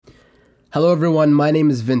Hello, everyone. My name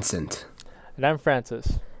is Vincent, And I'm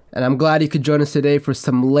Francis. and I'm glad you could join us today for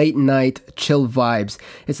some late night chill vibes.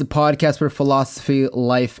 It's a podcast where philosophy,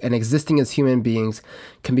 life, and existing as human beings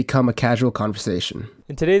can become a casual conversation.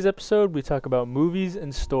 In today's episode, we talk about movies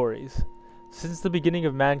and stories. Since the beginning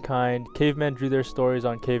of mankind, cavemen drew their stories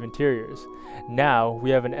on cave interiors. Now, we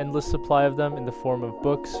have an endless supply of them in the form of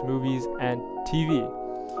books, movies, and TV.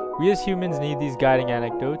 We as humans need these guiding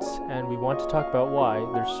anecdotes, and we want to talk about why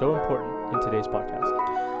they're so important in today's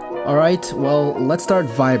podcast. All right, well, let's start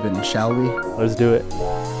vibing, shall we? Let's do it.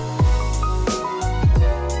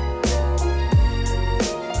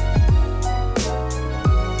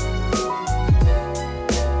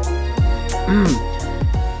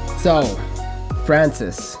 So,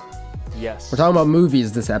 Francis, Yes. we're talking about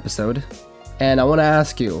movies this episode, and I want to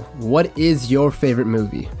ask you, what is your favorite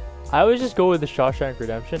movie? I always just go with The Shawshank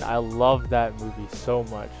Redemption. I love that movie so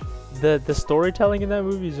much. The storytelling in that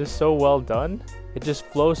movie is just so well done. It just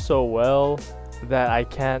flows so well that I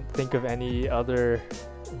can't think of any other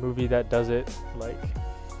movie that does it like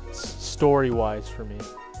story-wise for me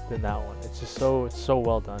than that one. It's just it's so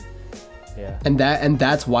well done. Yeah. And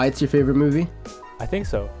that's why it's your favorite movie? I think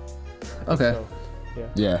so. Okay. So, yeah.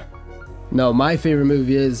 Yeah. No, my favorite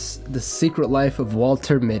movie is The Secret Life of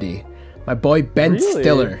Walter Mitty. My boy Ben Really?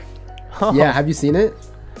 Stiller. Yeah, have you seen it?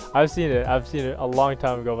 I've seen it a long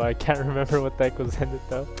time ago, but I can't remember what the heck was in it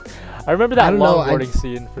though. I remember that longboarding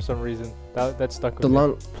scene for some reason. That stuck with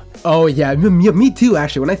me. Oh yeah, me too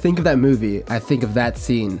actually. When I think of that movie, I think of that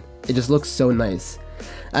scene. It just looks so nice.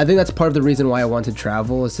 I think that's part of the reason why I want to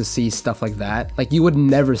travel, is to see stuff like that. Like, you would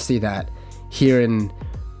never see that here in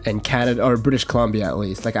Canada or British Columbia, at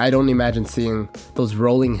least. Like, I don't imagine seeing those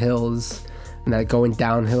rolling hills and that going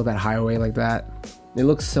downhill, that highway like that. It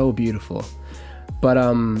looks so beautiful. But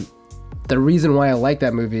the reason why I like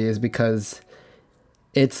that movie is because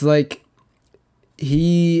it's like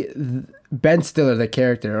Ben Stiller, the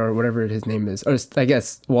character, or whatever his name is, or I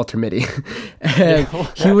guess Walter Mitty, and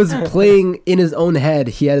he was playing in his own head.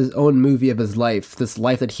 He had his own movie of his life, this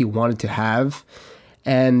life that he wanted to have.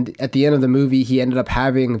 And at the end of the movie, he ended up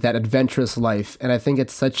having that adventurous life. And I think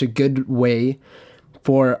it's such a good way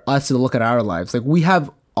for us to look at our lives. Like, we have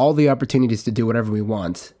all the opportunities to do whatever we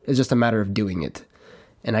want. It's just a matter of doing it.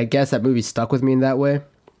 And I guess that movie stuck with me in that way.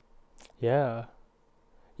 Yeah.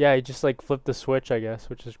 Yeah, he just like flipped the switch, I guess,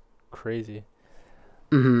 which is crazy.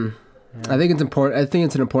 Mm-hmm. Yeah. I think it's important. I think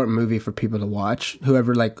it's an important movie for people to watch.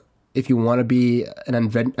 Whoever, like, if you want to be an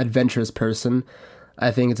adventurous person,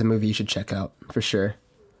 I think it's a movie you should check out for sure.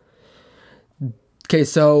 Okay,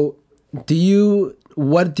 so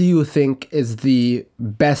what do you think is the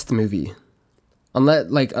best movie? Unless,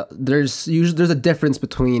 like, there's a difference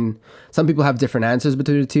between, some people have different answers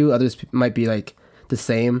between the two. Others might be like the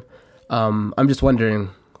same. I'm just wondering,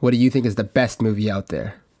 what do you think is the best movie out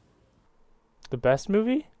there? The best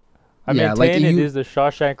movie? I Yeah, maintain like it is The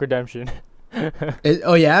Shawshank Redemption.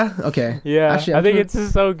 Oh yeah, okay. Yeah, Actually, I think it's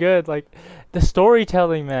just so good. Like, the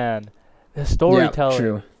storytelling, man. The storytelling. Yeah,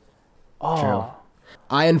 true. Oh, True.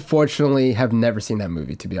 I unfortunately have never seen that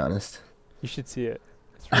movie, to be honest. you should see it.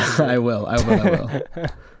 It's really good. I will.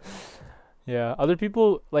 Yeah, other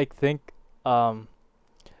people like think that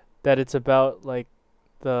it's about like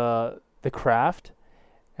the craft,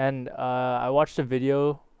 and I watched a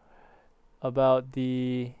video about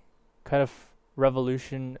the kind of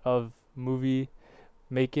revolution of movie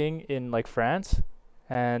making in like France,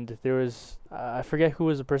 and there was I forget who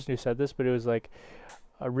was the person who said this, but it was like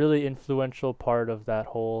a really influential part of that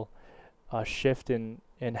whole shift in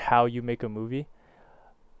how you make a movie.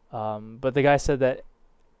 But the guy said that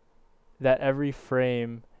every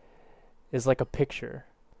frame is like a picture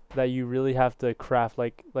that you really have to craft.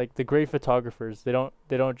 Like the great photographers, they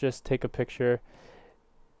don't just take a picture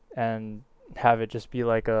and have it just be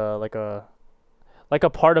like a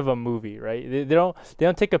part of a movie, right? They don't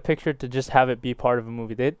take a picture to just have it be part of a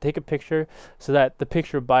movie. They take a picture so that the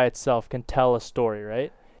picture by itself can tell a story,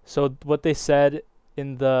 right? So what they said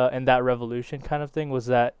in that revolution kind of thing was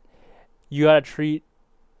that you gotta treat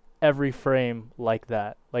every frame like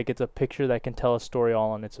that, like it's a picture that can tell a story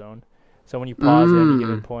all on its own. So when you pause at any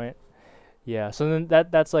given point, yeah. So then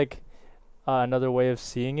that's like another way of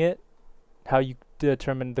seeing it, how you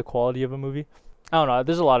determine the quality of a movie. I don't know.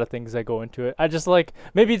 There's a lot of things that go into it. I just like,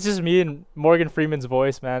 maybe it's just me and Morgan Freeman's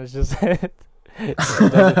voice, man. It's just it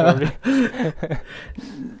does it for me.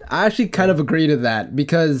 I actually kind of agree to that,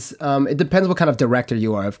 because it depends what kind of director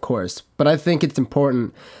you are, of course. But I think it's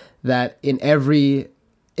important that in every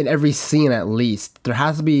scene, at least, there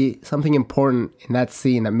has to be something important in that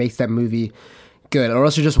scene that makes that movie good, or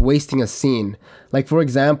else you're just wasting a scene. Like for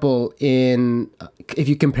example, in if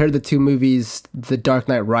you compare the two movies, The Dark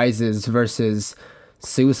Knight Rises versus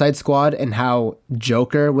Suicide Squad, and how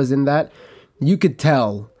Joker was in that, you could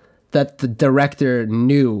tell that the director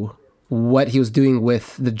knew what he was doing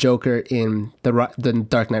with the Joker in the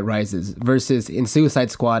Dark Knight Rises versus in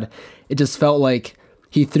Suicide Squad. It just felt like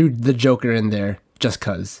he threw the Joker in there just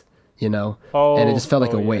cause, and it just felt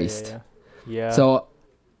like a waste. Yeah. So,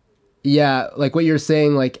 yeah, like what you're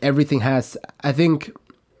saying, like everything has. I think.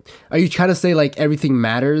 Are you trying to say like everything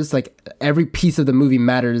matters? Like every piece of the movie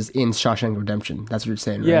matters in Shawshank Redemption. That's what you're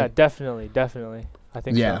saying, right? Yeah, definitely. I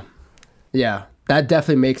think so. Yeah, that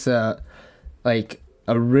definitely makes a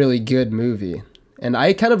really good movie. And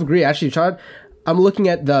I kind of agree. Actually, Sean, I'm looking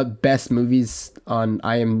at the best movies on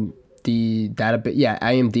IMDb database. Yeah,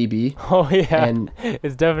 IMDb. Oh yeah, and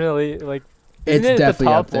it's definitely like. It's isn't it definitely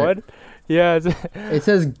the top up there. one? Yeah. It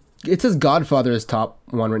says Godfather is top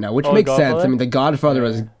one right now, which Oh, makes sense. Godfather? I mean, The Godfather Yeah.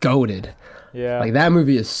 was goated. Yeah. Like that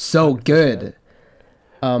movie is so 100%. good.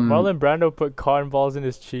 Marlon Brando put cotton balls in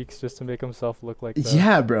his cheeks just to make himself look like that.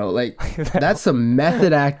 Yeah, bro. Like that's some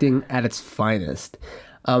method acting at its finest.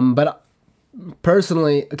 But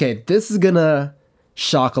personally, okay, this is gonna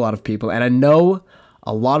shock a lot of people, and I know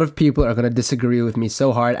a lot of people are gonna disagree with me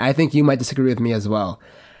so hard. I think you might disagree with me as well.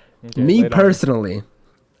 Okay, Me lay it on personally,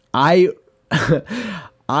 I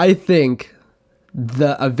I think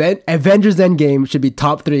the Avengers Endgame should be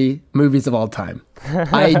top 3 movies of all time.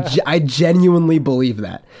 I genuinely believe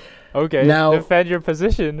that. Okay, Now- defend your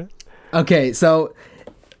position. Okay, so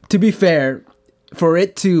to be fair, for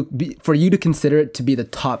you to consider it to be the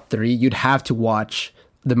top 3, you'd have to watch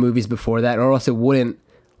the movies before that, or else it wouldn't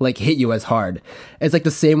like hit you as hard. It's like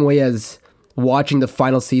the same way as watching the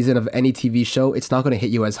final season of any TV show. It's not going to hit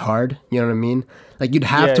you as hard. You know what I mean? Like you'd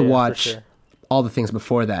have to For watch sure. all the things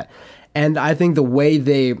before that. And I think the way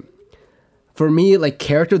for me, like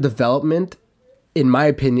character development, in my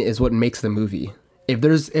opinion, is what makes the movie.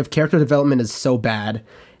 If character development is so bad,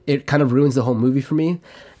 it kind of ruins the whole movie for me.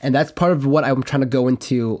 And that's part of what I'm trying to go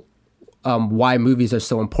into, why movies are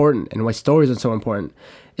so important and why stories are so important,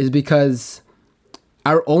 is because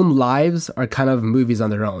our own lives are kind of movies on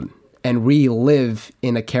their own. And we live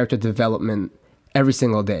in a character development every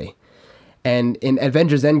single day. And in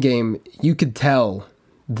Avengers Endgame, you could tell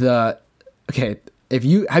have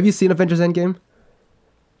you seen Avengers Endgame?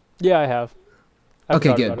 Yeah, I have. I've Okay,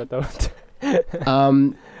 thought good. about it,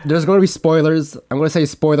 though. There's going to be spoilers. I'm going to say a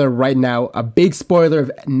spoiler right now. A big spoiler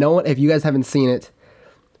if you guys haven't seen it,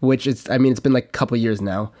 which it's been like a couple of years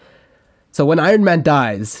now. So when Iron Man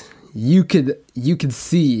dies, you could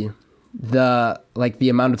see the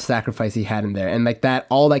amount of sacrifice he had in there, and like that,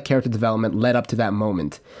 all that character development led up to that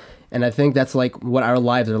moment. And I think that's like what our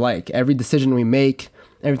lives are like. Every decision we make,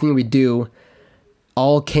 everything we do,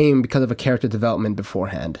 all came because of a character development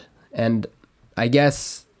beforehand. And I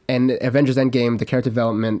guess in Avengers Endgame, the character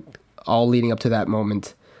development all leading up to that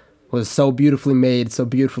moment was so beautifully made, so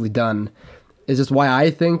beautifully done. Is just why I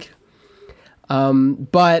think.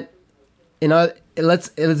 But let's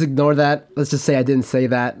ignore that. Let's just say I didn't say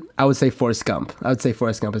that. I would say Forrest Gump. I would say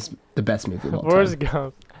Forrest Gump is the best movie of all Forrest time.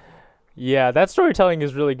 Gump. Yeah, that storytelling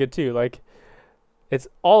is really good too. Like, it's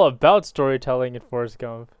all about storytelling in Forrest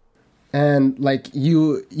Gump. And like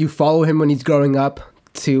you follow him when he's growing up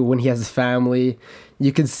to when he has his family.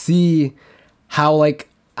 You can see how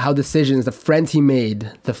decisions, the friends he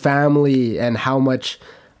made, the family, and how much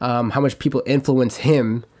people influence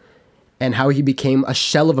him, and how he became a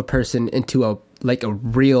shell of a person into a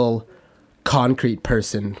real concrete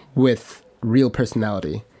person with real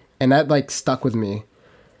personality. And that like stuck with me.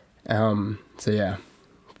 So yeah,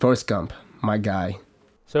 Forrest Gump, my guy.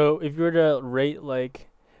 So if you were to rate like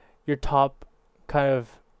your top kind of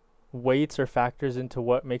weights or factors into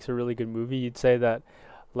what makes a really good movie, you'd say that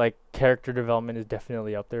like character development is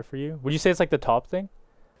definitely up there for you. Would you say it's like the top thing?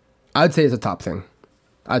 I'd say it's a top thing.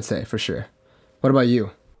 I'd say for sure. What about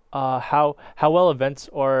you? How well events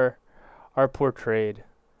are portrayed.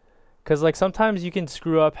 Cause like sometimes you can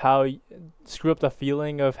screw up the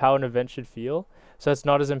feeling of how an event should feel, so it's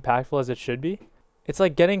not as impactful as it should be. It's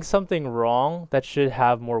like getting something wrong that should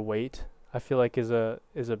have more weight. I feel like is a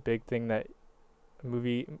big thing that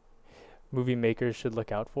movie makers should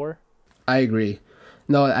look out for. I agree.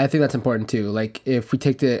 No, I think that's important too. Like if we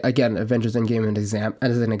take Avengers Endgame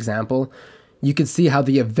as an example, you could see how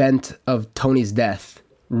the event of Tony's death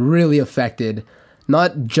really affected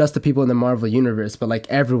not just the people in the Marvel universe, but like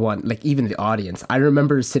everyone, like even the audience. I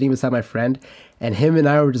remember sitting beside my friend, and him and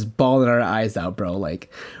I were just bawling our eyes out, bro. Like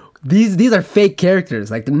these are fake characters.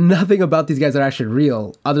 Like nothing about these guys are actually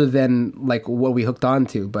real, other than like what we hooked on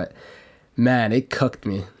to. But man, it cooked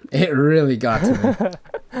me. It really got to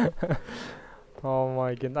me. Oh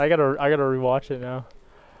my goodness, I gotta rewatch it now.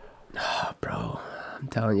 Oh, bro, I'm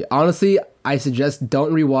telling you. Honestly, I suggest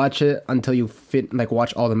don't rewatch it until you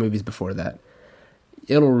watch all the movies before that.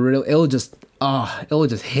 It'll just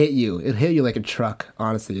hit you. It'll hit you like a truck.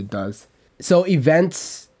 Honestly, it does. So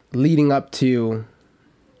events leading up to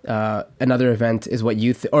another event is what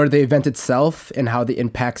you or the event itself and how it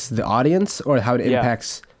impacts the audience or how it Yeah.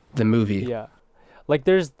 impacts the movie. Yeah, like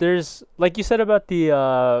there's like you said about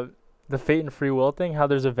the fate and free will thing. How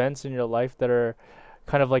there's events in your life that are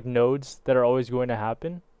kind of like nodes that are always going to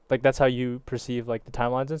happen. Like that's how you perceive like the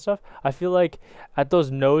timelines and stuff. I feel like at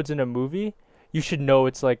those nodes in a movie, you should know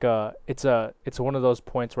it's like it's one of those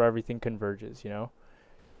points where everything converges. You know.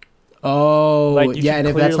 Oh, Like you yeah, should and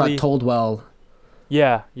if that's not clearly. told well,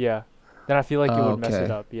 Yeah, yeah. Then I feel like it oh, would mess it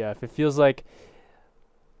okay. up. Yeah, if it feels like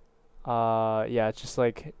yeah, it's just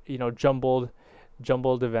like, jumbled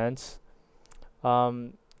events.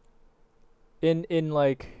 Um in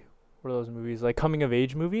like what are those movies? Like coming of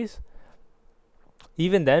age movies?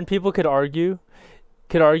 Even then people could argue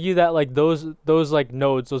that like those like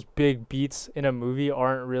nodes, those big beats in a movie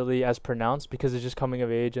aren't really as pronounced because it's just coming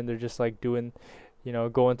of age and they're just like doing,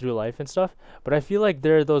 going through life and stuff. But I feel like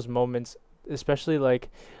there are those moments, especially like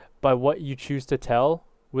by what you choose to tell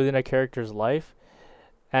within a character's life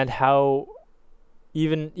and how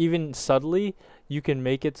even subtly you can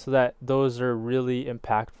make it so that those are really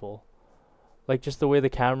impactful. Like just the way the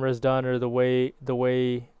camera is done or the way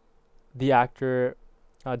the actor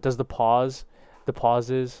does the pauses,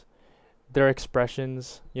 their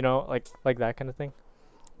expressions, like that kind of thing.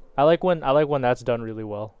 I like when that's done really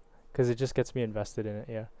well, because it just gets me invested in it.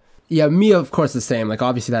 Yeah. Yeah, me of course the same. Like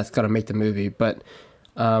obviously that's gotta make the movie, but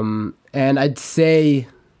and I'd say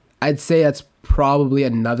that's probably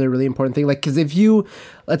another really important thing. Like, because if you,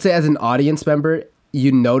 let's say as an audience member,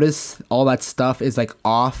 you notice all that stuff is like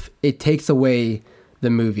off, it takes away the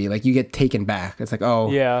movie. Like you get taken back. It's like, oh,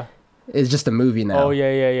 Yeah. it's just a movie Oh now.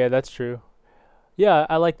 yeah, yeah, yeah. That's true. Yeah,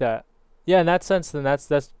 I like that. Yeah, in that sense, then that's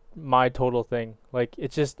my total thing. Like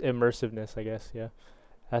it's just immersiveness, I guess. Yeah,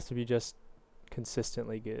 has to be just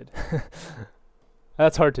consistently good.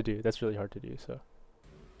 That's hard to do. That's really hard to do. So.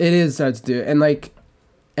 It is hard to do, and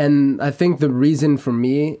and I think the reason for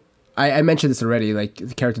me, I mentioned this already. Like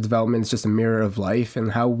the character development is just a mirror of life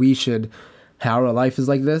and how our life is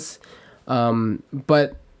like this.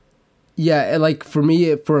 But yeah, like for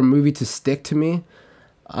me, for a movie to stick to me,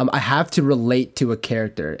 I have to relate to a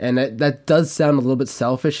character, and that does sound a little bit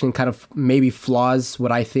selfish and kind of maybe flaws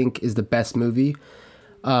what I think is the best movie.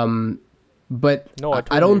 Um, but No, I I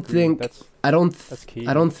totally don't agree. think That's I don't that's key.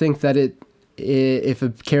 I don't think that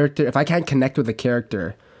if I can't connect with a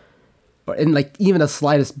character, or in like even the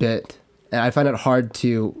slightest bit, I find it hard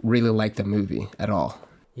to really like the movie at all.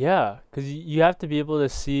 Yeah, because you have to be able to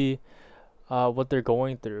see what they're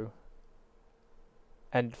going through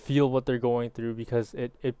and feel what they're going through because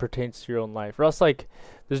it pertains to your own life. Or else, like,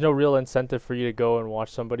 there's no real incentive for you to go and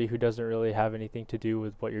watch somebody who doesn't really have anything to do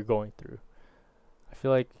with what you're going through. I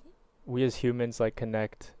feel like we as humans like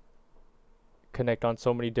connect on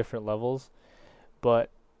so many different levels, but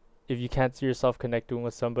if you can't see yourself connecting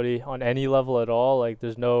with somebody on any level at all, like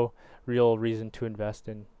there's no real reason to invest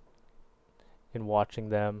in watching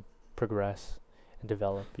them progress and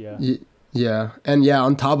develop. Yeah. Y- yeah, and yeah,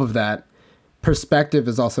 on top of that, perspective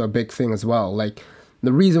is also a big thing as well. Like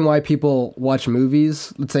the reason why people watch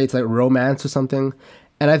movies, let's say it's like romance or something,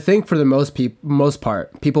 and I think for the most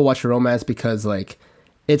part, people watch romance because like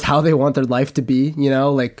it's how they want their life to be,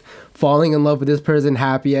 like falling in love with this person,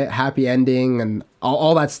 happy ending, and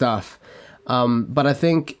all that stuff. But I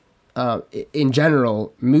think in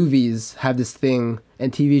general, movies have this thing,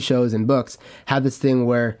 and TV shows and books have this thing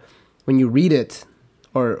where when you read it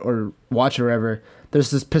or watch it or whatever,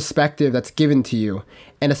 there's this perspective that's given to you.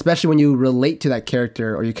 And especially when you relate to that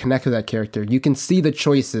character or you connect with that character, you can see the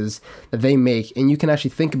choices that they make, and you can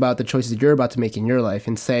actually think about the choices you're about to make in your life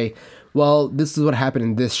and say, well, this is what happened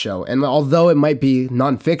in this show. And although it might be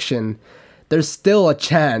nonfiction, there's still a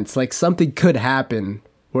chance, like something could happen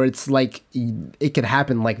where it's like it could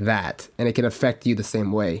happen like that and it can affect you the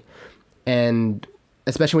same way. And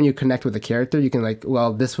especially when you connect with a character, you can like,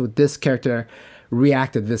 well, this character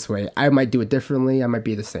reacted this way. I might do it differently. I might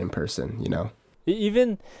be the same person.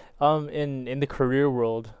 Even in the career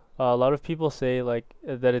world, a lot of people say like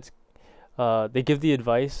that it's they give the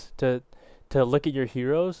advice to look at your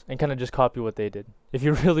heroes and kind of just copy what they did. If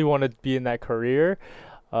you really want to be in that career,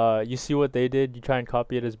 you see what they did, you try and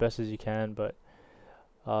copy it as best as you can. But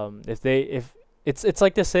if it's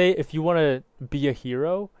like to say, if you want to be a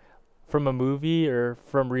hero from a movie or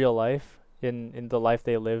from real life, in the life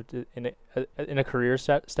they lived in a career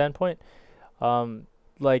standpoint. Um,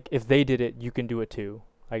 like if they did it, you can do it too.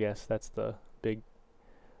 I guess that's the big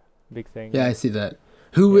thing. Yeah, I Like, see that. yeah.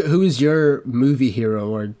 Who is your movie hero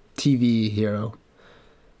or TV hero?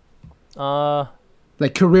 Uh,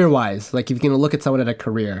 Like career wise, like if you're gonna look at someone at a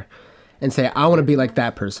career and say, I want to be like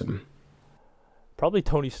that person. Probably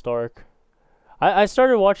Tony Stark. I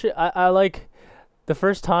started watching. I like the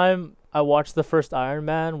first time I watched the first Iron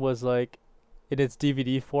Man was like in its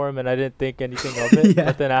DVD form, and I didn't think anything of it. Yeah.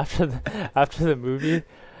 But then after the movie,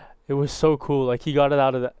 it was so cool. Like he got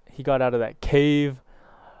out of that cave,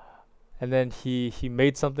 and then he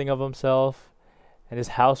made something of himself, and his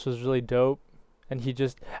house was really dope. And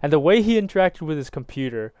and the way he interacted with his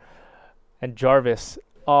computer and Jarvis.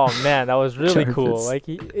 Oh man, that was really cool. Jarvis. Like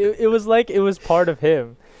it was like it was part of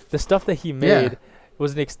him. The stuff that he Yeah. made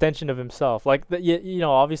was an extension of himself. Like you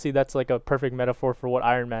know, obviously that's like a perfect metaphor for what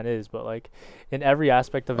Iron Man is, but like in every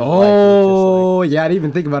aspect of his life, it was just like, Oh, yeah, I didn't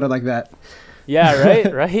even think about it like that. yeah,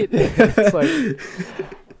 right, right. It's like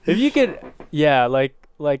if you could, yeah, like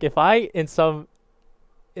if I in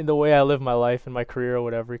the way I live my life and my career or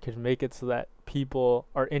whatever could make it so that people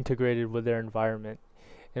are integrated with their environment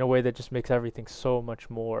in a way that just makes everything so much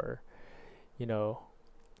more, you know,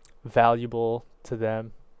 valuable to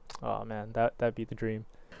them. Oh man, that'd be the dream.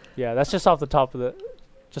 Yeah, that's just off the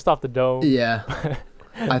dome. Yeah.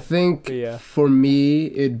 I think But yeah. for me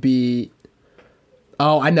it'd be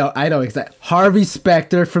I know exactly. Harvey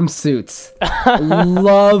Specter from Suits.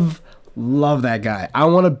 Love that guy. I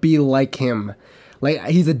want to be like him. Like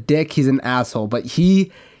he's a dick, he's an asshole, but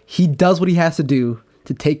he does what he has to do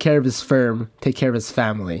to take care of his firm, take care of his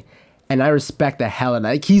family. And I respect the hell out of that.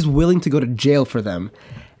 Like he's willing to go to jail for them.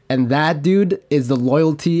 And that dude is the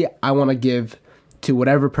loyalty I want to give to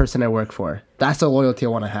whatever person I work for. That's the loyalty I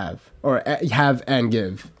want to have or have and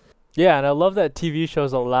give. Yeah, and I love that TV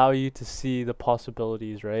shows allow you to see the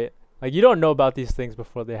possibilities, right? Like you don't know about these things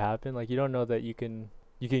before they happen. Like you don't know that you can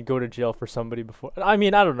go to jail for somebody before. I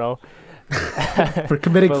mean, I don't know. For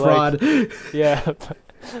committing But, fraud. like, yeah,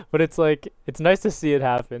 but it's like it's nice to see it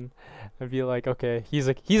happen and be like, okay, he's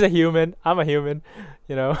a human, I'm a human,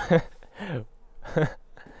 you know.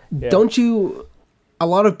 Yeah. Don't you? A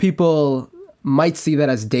lot of people might see that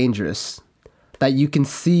as dangerous. That you can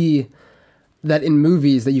see that in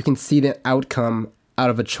movies that you can see the outcome out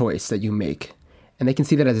of a choice that you make. And they can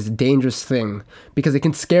see that as a dangerous thing because it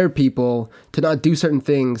can scare people to not do certain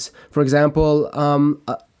things. For example,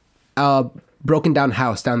 a broken down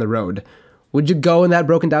house down the road. Would you go in that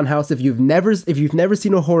broken down house if you've never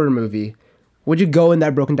seen a horror movie? Would you go in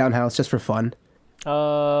that broken down house just for fun?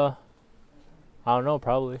 I don't know,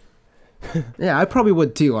 probably. Yeah, I probably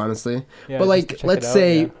would too, honestly. Yeah, But just to like, check let's it out,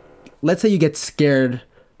 say, yeah. let's say you get scared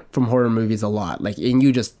from horror movies a lot, like, and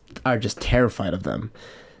you just are just terrified of them,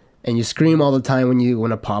 and you scream all the time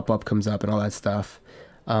when a pop up comes up and all that stuff.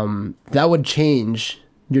 That would change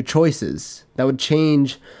your choices. That would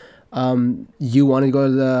change. You want to go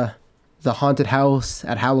to the haunted house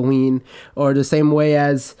at Halloween, or the same way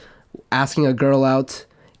as asking a girl out.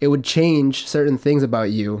 It would change certain things about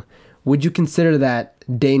you. Would you consider that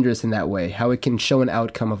dangerous in that way? How it can show an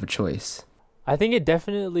outcome of a choice? I think it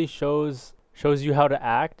definitely shows you how to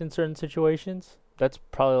act in certain situations. That's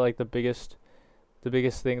probably like the biggest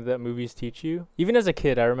thing that movies teach you. Even as a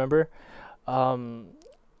kid, I remember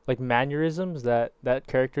like mannerisms that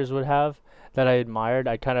characters would have that I admired.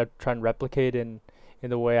 I kind of try and replicate in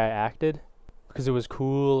the way I acted because it was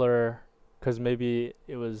cool or because maybe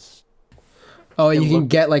it was. Oh, It you can looked-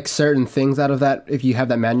 get like certain things out of that if you have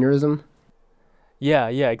that mannerism. Yeah,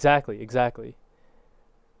 exactly.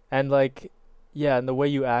 And like, yeah, and the way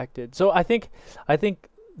you acted. So I think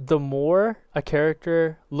the more a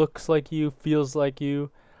character looks like you, feels like you,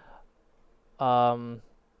 when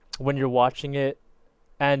you're watching it,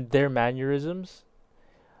 and their mannerisms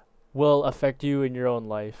will affect you in your own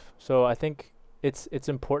life. So I think it's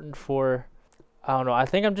important for, I don't know. I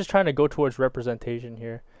think I'm just trying to go towards representation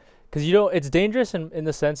here, because it's dangerous in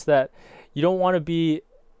the sense that you don't want to be,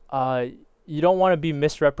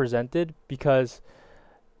 misrepresented because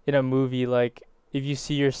in a movie, like if you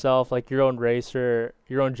see yourself like your own race or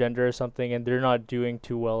your own gender or something and they're not doing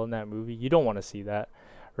too well in that movie, you don't want to see that,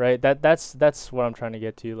 right? That's what I'm trying to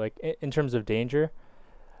get to, like in terms of danger.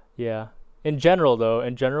 Yeah. In general though,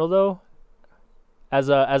 as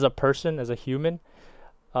a person, as a human,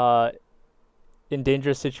 in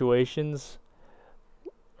dangerous situations,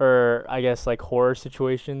 or I guess like horror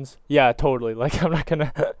situations, yeah, totally. Like I'm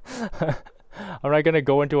not gonna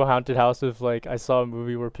go into a haunted house if like I saw a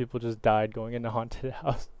movie where people just died going into haunted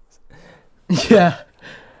house. Yeah,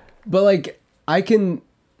 but like I can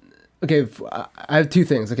Okay, I have two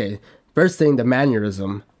things. Okay, first thing, the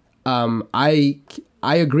mannerism. I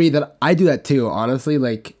agree that I do that too. Honestly,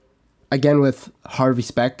 like again with Harvey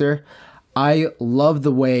Specter, I love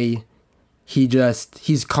the way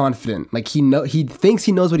he's confident. Like he thinks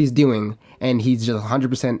he knows what he's doing, and he's just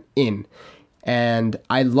 100% in. And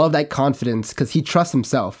I love that confidence because he trusts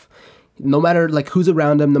himself. No matter like who's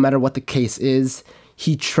around him, no matter what the case is,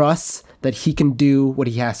 he trusts that he can do what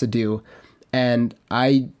he has to do. And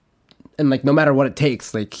I and like no matter what it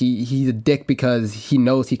takes, like he's a dick because he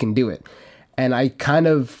knows he can do it. And I kind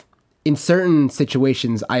of in certain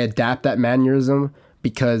situations I adapt that mannerism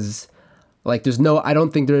because like I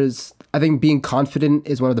don't think I think being confident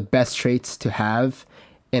is one of the best traits to have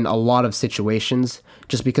in a lot of situations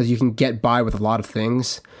just because you can get by with a lot of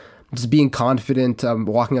things. Just being confident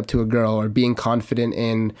walking up to a girl, or being confident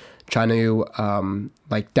in trying to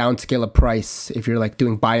like downscale a price if you're like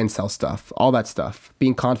doing buy and sell stuff, all that stuff.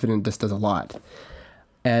 Being confident just does a lot.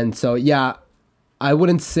 And so yeah,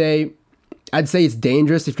 I'd say it's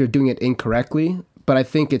dangerous if you're doing it incorrectly, but I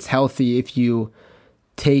think it's healthy if you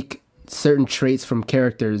take certain traits from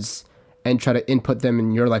characters and try to input them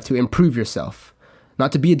in your life to improve yourself.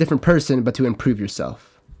 Not to be a different person, but to improve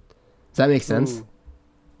yourself. Does that make sense? Ooh.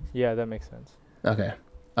 Yeah, that makes sense. Okay.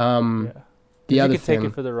 Yeah. The You other could take thing,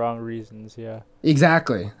 it for the wrong reasons, yeah.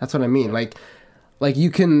 exactly. That's what I mean. Yeah. Like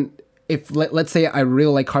you can, if let's say I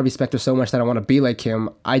really like Harvey Specter so much that I want to be like him,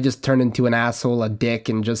 I just turn into an asshole, a dick,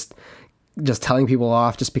 and just telling people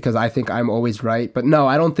off just because I think I'm always right. But no,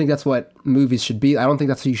 I don't think that's what movies should be. I don't think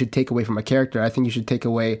that's what you should take away from a character. I think you should take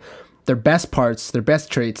away their best parts, their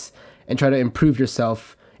best traits, and try to improve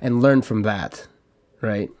yourself and learn from that,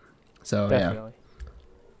 right? So Definitely.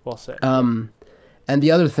 Well said. and the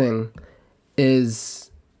other thing is,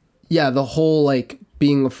 yeah, the whole like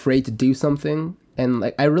being afraid to do something, and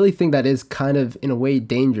like I really think that is kind of in a way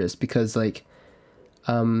dangerous because like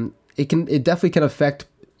it definitely can affect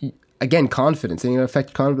again confidence, and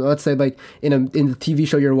affect confidence. Let's say like in the TV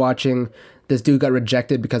show you're watching, this dude got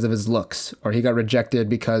rejected because of his looks, or he got rejected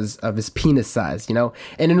because of his penis size, and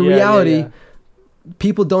in reality.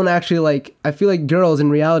 People don't actually like, I feel like girls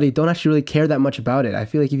in reality don't actually really care that much about it. I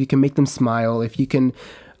feel like if you can make them smile, if you can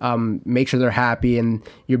make sure they're happy and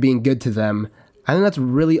you're being good to them, I think that's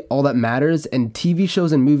really all that matters. And TV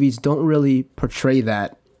shows and movies don't really portray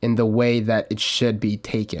that in the way that it should be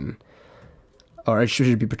taken, or it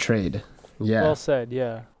should be portrayed. Yeah. Well said,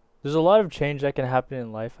 yeah. There's a lot of change that can happen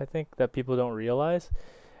in life, I think, that people don't realize.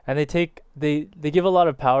 And they give a lot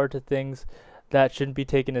of power to things that shouldn't be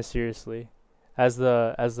taken as seriously as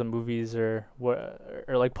the movies or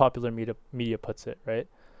like popular media puts it, right?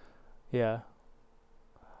 Yeah.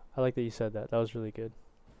 I like that you said that. That was really good.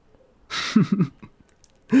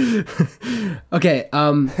 Okay,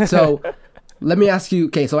 so let me ask you,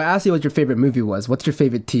 okay, so I asked you what your favorite movie was. What's your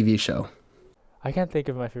favorite TV show? I can't think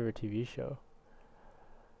of my favorite TV show.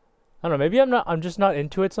 I don't know, maybe I'm just not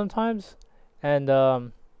into it sometimes. And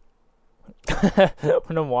when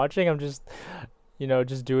I'm watching, I'm just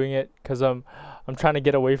just doing it because I'm trying to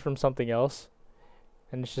get away from something else,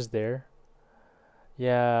 and it's just there.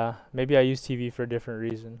 Yeah, maybe I use TV for a different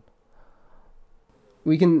reason.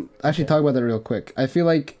 We can actually talk about that real quick. I feel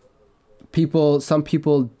like some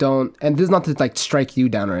people don't, and this is not to like strike you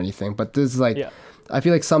down or anything, but this is like, Yeah. I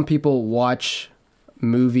feel like some people watch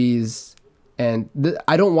movies, and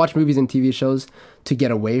I don't watch movies and TV shows to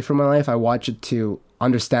get away from my life. I watch it to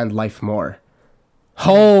understand life more.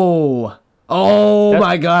 Oh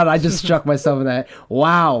my God, I just struck myself in that.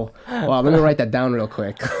 Wow, let me write that down real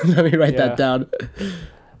quick. Let me write that down.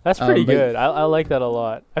 That's pretty good. I like that a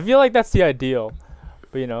lot. I feel like that's the ideal,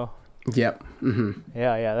 but Yep. Mm-hmm.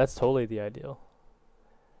 Yeah, that's totally the ideal.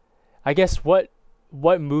 I guess what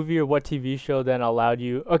movie or what TV show then allowed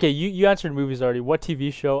you? Okay, you answered movies already. What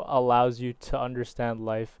TV show allows you to understand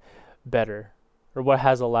life better, or what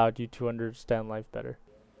has allowed you to understand life better?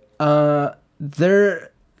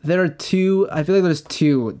 There are two. I feel like there's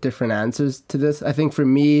two different answers to this. I think for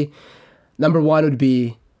me, number one would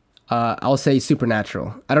be, I'll say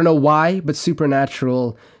Supernatural. I don't know why, but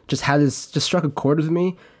Supernatural just struck a chord with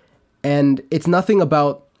me, and it's nothing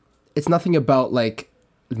about like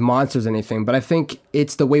monsters or anything, but I think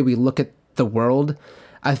it's the way we look at the world.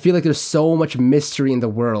 I feel like there's so much mystery in the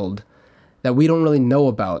world that we don't really know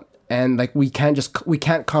about, and like we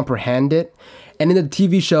can't comprehend it. And in the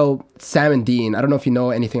TV show, Sam and Dean, I don't know if you know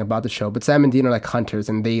anything about the show, but Sam and Dean are like hunters,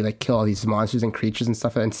 and they like kill all these monsters and creatures and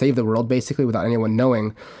stuff and save the world basically without anyone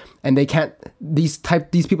knowing. And these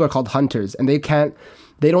people are called hunters, and they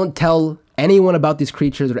don't tell anyone about these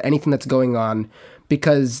creatures or anything that's going on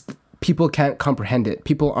because people can't comprehend it.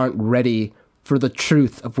 People aren't ready for the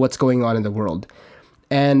truth of what's going on in the world.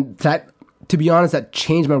 And that, to be honest, that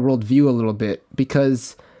changed my worldview a little bit,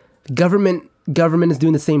 because government is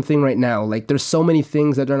doing the same thing right now. Like, there's so many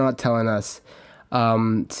things that they're not telling us.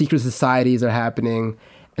 Secret societies are happening,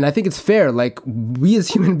 and I think it's fair. Like, we as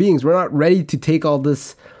human beings, we're not ready to take all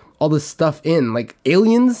this stuff in. Like,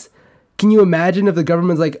 aliens, can you imagine if the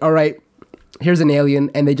government's like, all right, here's an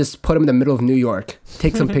alien, and they just put him in the middle of New York,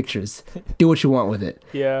 take some pictures, do what you want with it.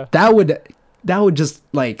 Yeah. That would just,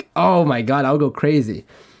 like, oh my God, I'll go crazy.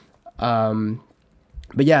 But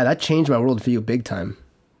yeah, that changed my worldview big time.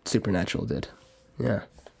 Supernatural did. Yeah.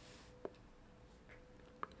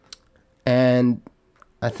 And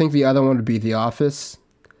I think the other one would be The Office.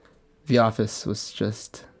 The Office was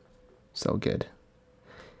just so good.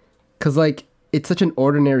 'Cause, like, it's such an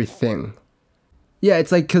ordinary thing. Yeah,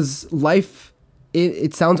 it's like, 'cause life,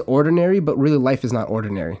 it sounds ordinary, but really life is not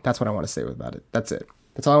ordinary. That's what I want to say about it. That's it.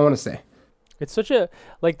 That's all I want to say. It's such a,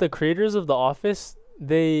 like, the creators of The Office,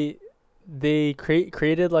 they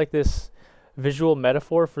created like this visual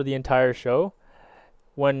metaphor for the entire show.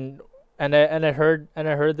 I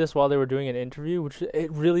heard this while they were doing an interview, which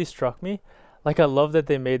it really struck me. Like, I love that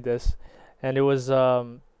they made this. And it was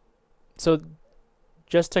so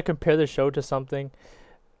just to compare the show to something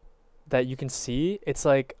that you can see, it's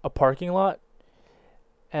like a parking lot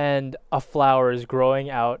and a flower is growing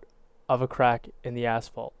out of a crack in the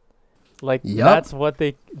asphalt. Like, Yep. that's what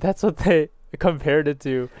they compared it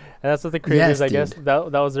to, and that's what the creators, Yes, I guess, dude.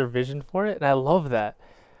 that was their vision for it, and I love that.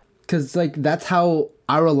 Because, like, that's how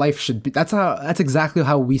our life should be. That's exactly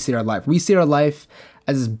how we see our life. We see our life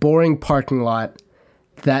as this boring parking lot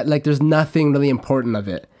that, like, there's nothing really important of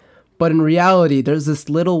it. But in reality, there's this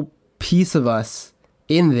little piece of us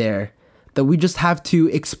in there that we just have to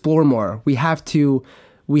explore more. We have to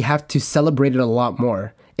celebrate it a lot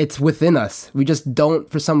more. It's within us. We just don't,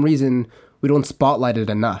 for some reason, we don't spotlight it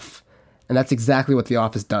enough. And that's exactly what The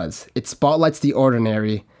Office does. It spotlights the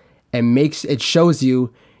ordinary and it shows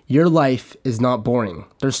you your life is not boring.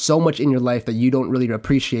 There's so much in your life that you don't really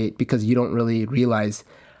appreciate because you don't really realize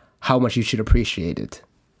how much you should appreciate it.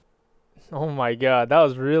 Oh my God, that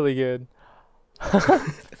was really good.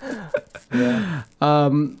 Yeah.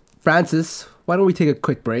 Francis, why don't we take a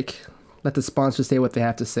quick break? Let the sponsors say what they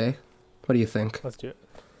have to say. What do you think? Let's do it.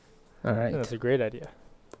 All I think right. that's a great idea.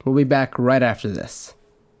 We'll be back right after this.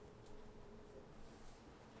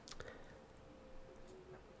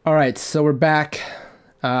 All right, so we're back.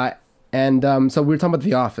 So we were talking about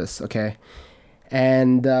The Office, okay?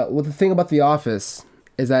 And well, the thing about The Office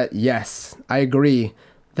is that, yes, I agree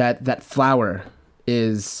that flower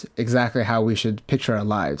is exactly how we should picture our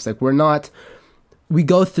lives. Like, we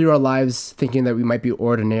go through our lives thinking that we might be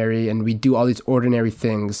ordinary and we do all these ordinary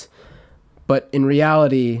things. But in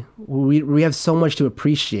reality, we have so much to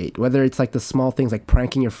appreciate, whether it's like the small things like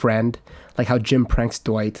pranking your friend, like how Jim pranks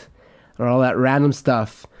Dwight, or all that random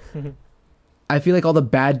stuff. I feel like all the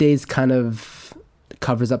bad days kind of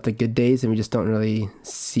covers up the good days and we just don't really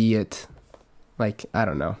see it. Like, I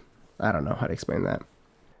don't know how to explain that.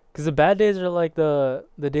 Because the bad days are like the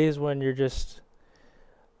days when you're just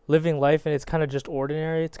living life and it's kind of just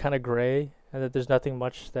ordinary, it's kind of gray, and that there's nothing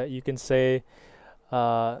much that you can say.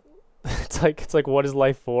 It's like what is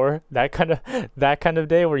life for? That kind of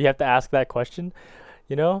day where you have to ask that question,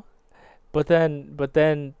 you know? But then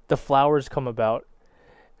the flowers come about,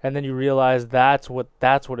 and then you realize that's what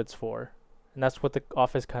it's for, and that's what The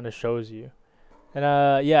Office kind of shows you. And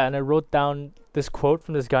and I wrote down this quote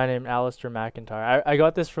from this guy named Alistair McIntyre. I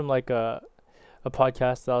got this from like a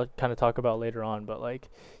podcast that I'll kind of talk about later on, but like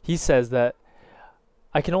he says that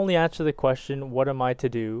I can only answer the question, what am I to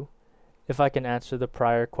do, if I can answer the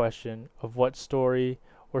prior question of what story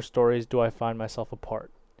or stories do I find myself a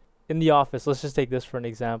part. In The Office, let's just take this for an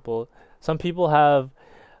example. Some people have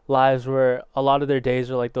lives where a lot of their days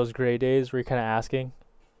are like those gray days where you're kind of asking.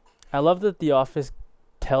 I love that The Office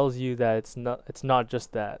tells you that it's not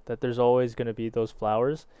just that there's always going to be those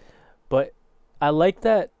flowers, but I like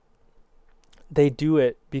that they do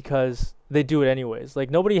it because they do it anyways. Like,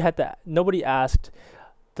 nobody asked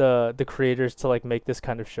the creators to like make this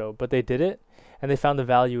kind of show, but they did it and they found the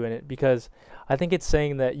value in it, because I think it's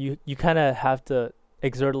saying that you kind of have to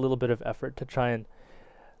exert a little bit of effort to try and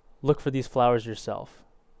look for these flowers yourself.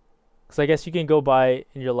 Because I guess you can go by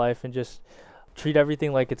in your life and just treat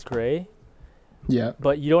everything like it's gray. Yeah.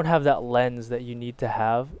 But you don't have that lens that you need to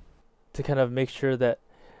have to kind of make sure that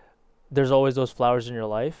there's always those flowers in your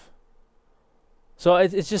life. So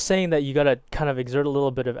it's just saying that you got to kind of exert a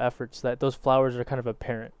little bit of effort so that those flowers are kind of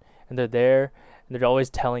apparent and they're there and they're always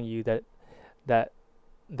telling you that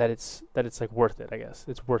it's like worth it, I guess.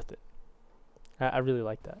 It's worth it. I really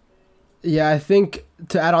like that. Yeah, I think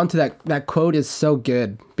to add on to that quote is so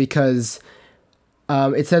good because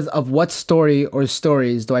it says, "Of what story or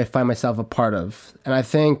stories do I find myself a part of?" And I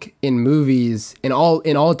think in movies, in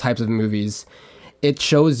all types of movies, it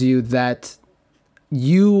shows you that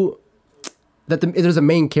you there's a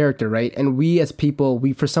main character, right? And we as people,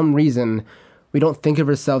 we for some reason we don't think of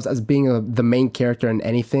ourselves as being the main character in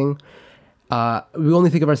anything. We only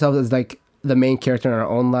think of ourselves as like the main character in our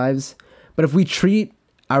own lives. But if we treat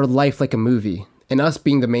our life like a movie, and us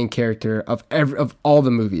being the main character of all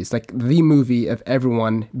the movies, like the movie of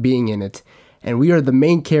everyone being in it, and we are the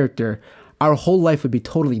main character, our whole life would be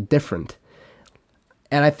totally different.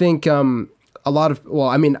 And I think a lot of, well,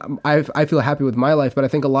 I mean, I feel happy with my life, but I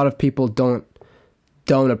think a lot of people don't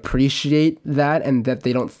appreciate that, and that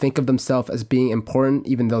they don't think of themselves as being important,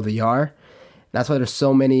 even though they are. That's why there's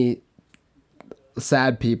so many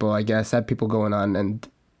sad people, I guess, sad people going on, and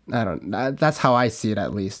that's how I see it,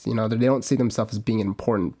 at least. You know, they don't see themselves as being an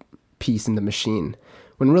important piece in the machine,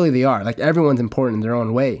 when really they are. Like, everyone's important in their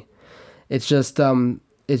own way. It's just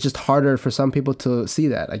harder for some people to see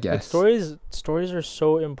that, I guess. Like stories are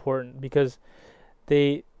so important because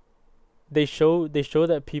they show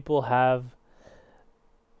that people have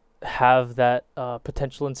that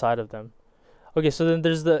potential inside of them. Okay, so then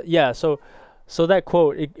there's so that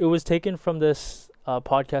quote, it was taken from this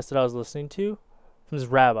podcast that I was listening to, from this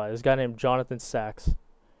rabbi, this guy named Jonathan Sachs.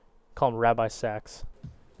 Call him Rabbi Sachs.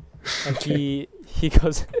 And Okay. he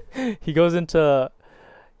goes he goes into,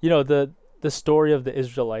 the story of the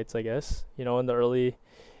Israelites, I guess, in the early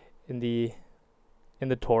in the in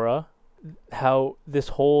the Torah, how this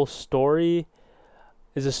whole story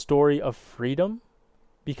is a story of freedom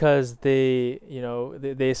because they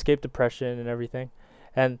escaped oppression and everything.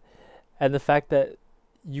 And the fact that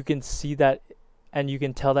you can see that and you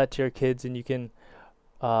can tell that to your kids and you can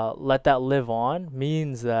let that live on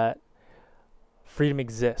means that freedom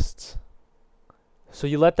exists. So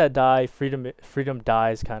you let that die, freedom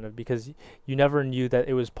dies, kind of, because you never knew that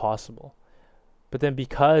it was possible. But then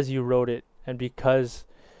because you wrote it, and because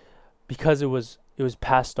it was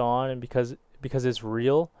passed on, and because it's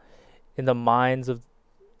real in the minds of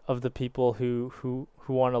the people who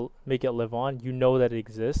want to make it live on, that it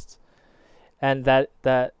exists. And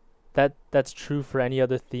that's true for any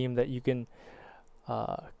other theme that you can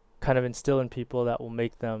kind of instill in people that will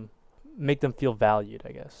make them feel valued,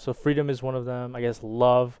 I guess. So freedom is one of them. I guess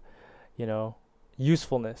love,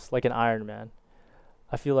 usefulness, like an Iron Man.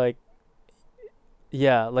 I feel like,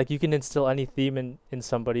 yeah, like you can instill any theme in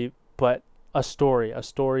somebody, but a story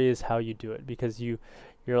is how you do it, because you're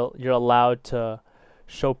allowed to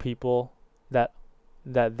show people that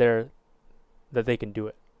they can do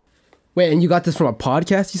it. Wait, and you got this from a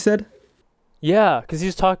podcast, you said? Yeah, because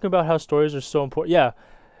he's talking about how stories are so important.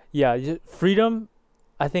 Yeah, freedom.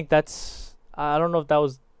 I think I don't know if that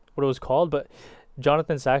was what it was called, but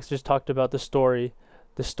Jonathan Sachs just talked about the stories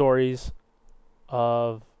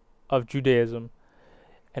of Judaism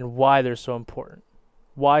and why they're so important.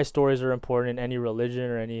 Why stories are important in any religion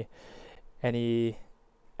or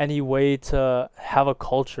any way to have a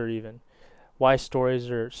culture, even. Why stories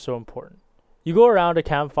are so important. You go around a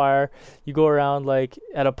campfire, you go around like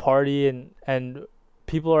at a party, and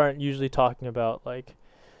people aren't usually talking about, like,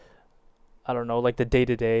 I don't know, like the day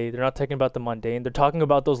to day. They're not talking about the mundane. They're talking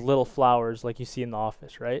about those little flowers like you see in the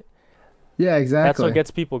office, right? Yeah, That's what exactly.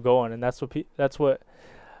 gets people going, and that's what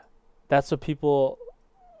people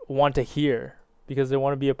want to hear, because they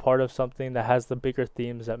want to be a part of something that has the bigger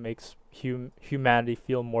themes that makes humanity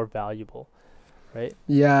feel more valuable, right?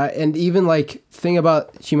 Yeah, and even like thing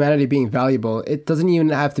about humanity being valuable, it doesn't even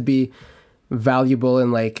have to be valuable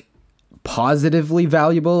and like positively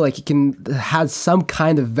valuable. Like it can has some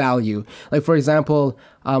kind of value. Like for example,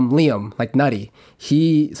 Liam, like Nutty.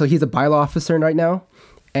 He's a bylaw officer right now,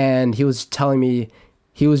 and he was just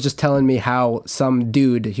telling me how some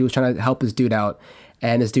dude, he was trying to help his dude out,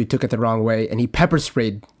 and this dude took it the wrong way, and he pepper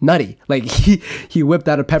sprayed Nutty. Like he whipped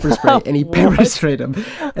out a pepper spray and he pepper What? sprayed him,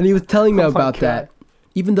 and he was telling me Oh my about god. that.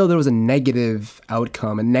 Even though there was a negative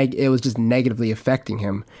outcome and it was just negatively affecting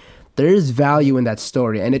him, there is value in that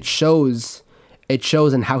story, and it shows. It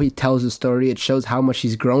shows in how he tells the story. It shows how much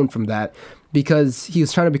he's grown from that, because he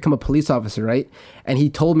was trying to become a police officer, right? And he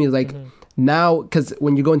told me like Hmm. now, because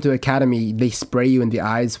when you go into academy, they spray you in the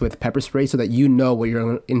eyes with pepper spray so that you know what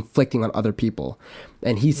you're inflicting on other people.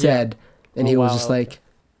 And he Yeah. said, and Oh he was wow. just Okay.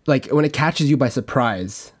 like when it catches you by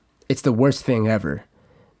surprise, it's the worst thing ever,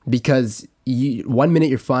 because you 1 minute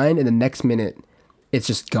you're fine and the next minute it's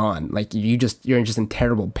just gone. Like you're just in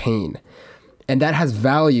terrible pain, and that has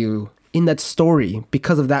value in that story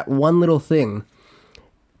because of that one little thing,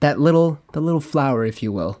 the little flower, if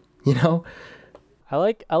you will. You know? I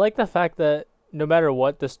like the fact that no matter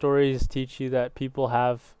what, the stories teach you that people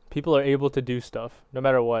are able to do stuff no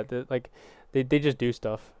matter what. They just do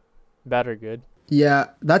stuff, bad or good. Yeah,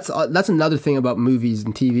 that's another thing about movies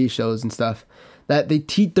and TV shows and stuff that they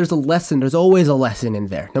teach. There's a lesson. There's always a lesson in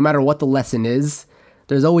there, no matter what the lesson is.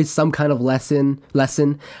 There's always some kind of lesson.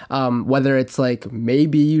 Whether it's like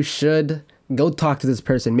maybe you should go talk to this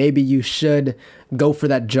person, maybe you should go for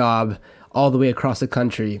that job all the way across the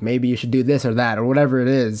country, maybe you should do this or that or whatever it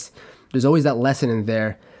is. There's always that lesson in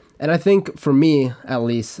there, and I think for me at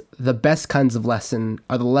least, the best kinds of lesson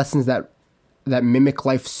are the lessons that mimic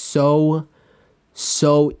life so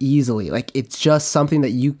easily. Like it's just something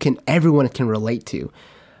that everyone can relate to.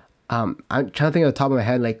 I'm trying to think of the top of my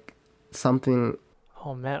head, like something.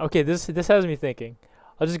 Oh man. Okay, this has me thinking.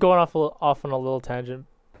 I'll just go off on a little tangent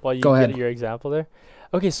while you Go get ahead. your example there.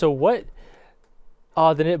 Okay, so what?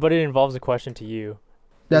 But it involves a question to you.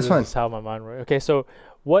 That's fine. This is how my mind works. Okay, so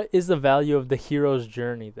what is the value of the hero's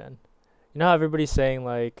journey then? You know how everybody's saying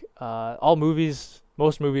like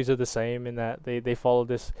most movies are the same in that they follow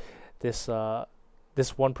this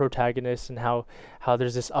this one protagonist, and how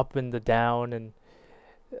there's this up and the down, and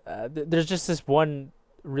there's just this one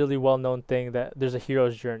really well known thing that there's a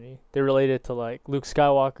hero's journey. They relate it to like Luke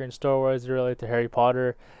Skywalker in Star Wars. They relate it to Harry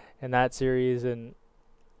Potter in that series,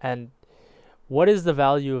 and what is the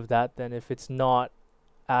value of that then if it's not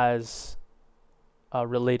as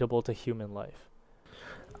relatable to human life?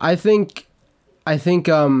 I think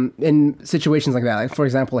in situations like that, like for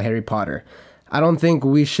example, Harry Potter, I don't think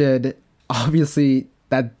we should. Obviously,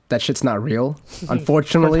 that shit's not real.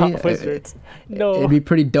 Unfortunately, We're not wizards. No. it'd be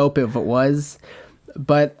pretty dope if it was.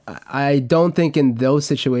 But I don't think in those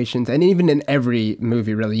situations, and even in every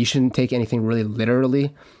movie, really, you shouldn't take anything really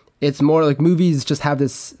literally. It's more like movies just have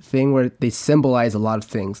this thing where they symbolize a lot of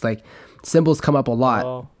things. Like symbols come up a lot,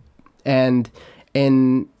 Oh, and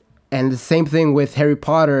and and the same thing with Harry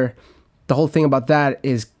Potter. The whole thing about that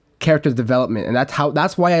is character development, and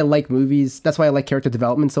that's why I like movies. That's why I like character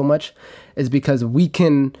development so much, is because we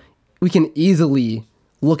can easily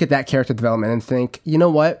look at that character development and think, you know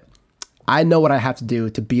what? I know what I have to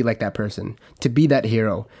do to be like that person, to be that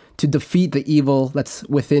hero, to defeat the evil that's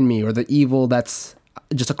within me or the evil that's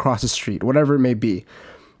just across the street, whatever it may be.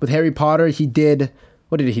 With Harry Potter,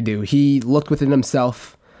 what did he do? He looked within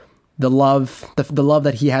himself, the love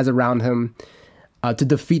that he has around him, to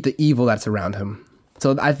defeat the evil that's around him.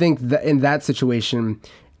 So I think that in that situation,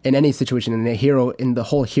 in any situation, in the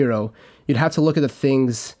whole hero, you'd have to look at the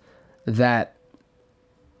things that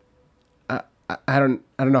I don't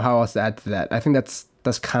know how else to add to that. I think that's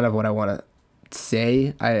kind of what I want to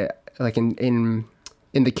say. I like in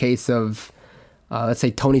the case of let's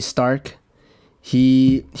say Tony Stark,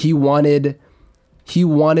 he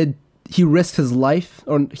risked his life,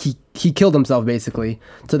 or he killed himself basically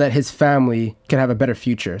so that his family can have a better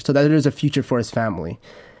future, so that there's a future for his family.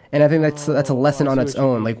 And I think that's a lesson I on see its what you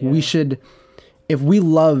own. mean, Like yeah. we should, if we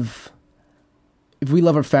love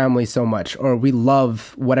our family so much, or we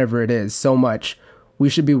love whatever it is so much, we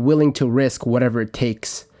should be willing to risk whatever it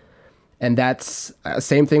takes. And that's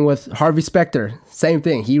same thing with Harvey Specter. Same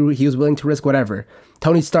thing. He was willing to risk whatever.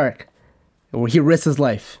 Tony Stark, where he risked his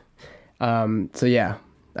life. So yeah,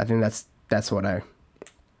 I think that's what I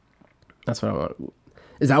want.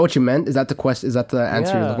 Is that what you meant? Is that the question? Is that the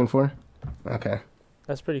answer you're Yeah. looking for? Okay.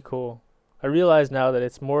 that's pretty cool. I realize now that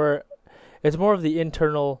it's more of the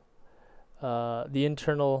internal,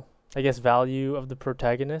 I guess, value of the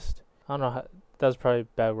protagonist. I don't know how, that was probably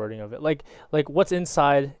bad wording of it. Like what's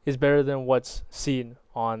inside is better than what's seen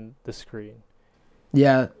on the screen.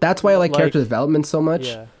 Yeah, that's why I like character Like- development so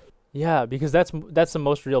much. Yeah, because that's the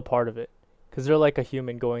most real part of it. Because they're like a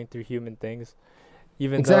human going through human things,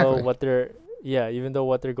 even Exactly. though what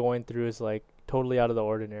they're going through is like totally out of the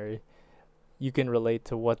ordinary. You can relate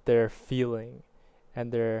to what they're feeling,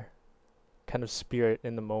 and their kind of spirit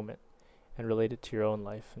in the moment, and relate it to your own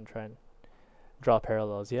life and try and draw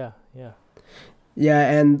parallels. Yeah.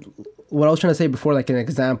 Yeah, and what I was trying to say before, like an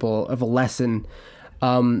example of a lesson,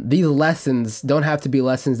 these lessons don't have to be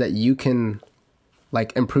lessons that you can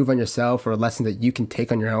like improve on yourself, or lessons that you can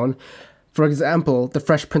take on your own. For example, The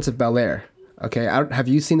Fresh Prince of Bel-Air. Okay, have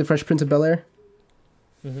you seen The Fresh Prince of Bel-Air?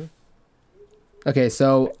 Mhm. Okay,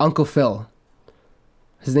 so Uncle Phil.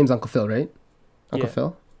 His name's Uncle Phil, right? Uncle Yeah.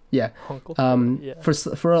 Phil? Yeah. Uncle. Yeah.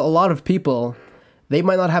 For a lot of people, they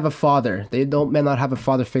might not have a father. May not have a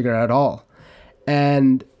father figure at all.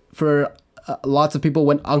 And for lots of people,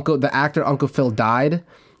 when the actor Uncle Phil died,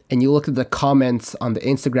 and you look at the comments on the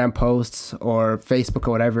Instagram posts or Facebook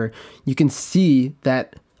or whatever, you can see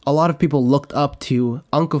that a lot of people looked up to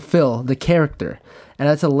Uncle Phil, the character, and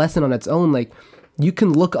that's a lesson on its own. Like, you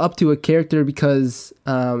can look up to a character because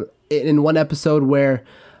in one episode where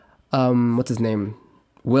what's his name,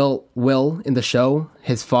 Will in the show,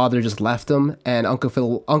 his father just left him, and Uncle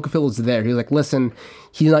Phil was there. He was like, listen,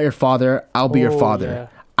 he's not your father, I'll be your father. Yeah.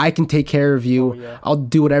 I can take care of you. Yeah. I'll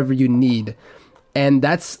do whatever you need. And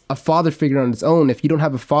that's a father figure on its own. If you don't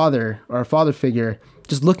have a father or a father figure,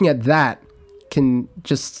 just looking at that can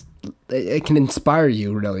just, it can inspire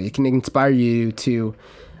you, really. It can inspire you to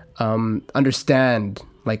understand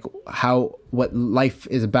like what life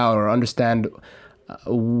is about, or understand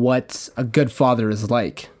what a good father is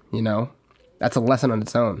like, you know? That's a lesson on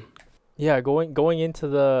its own. Yeah, going into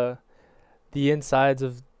the insides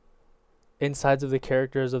of the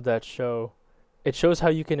characters of that show, it shows how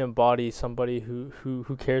you can embody somebody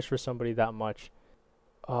who cares for somebody that much.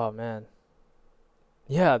 Oh man.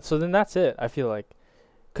 Yeah, so then that's it, I feel like.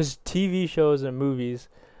 Cuz TV shows and movies,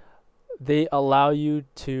 they allow you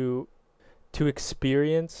to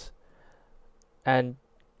experience and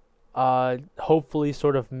hopefully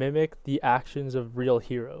sort of mimic the actions of real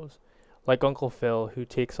heroes, like Uncle Phil, who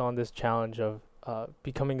takes on this challenge of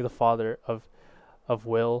becoming the father of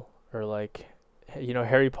Will, or like, you know,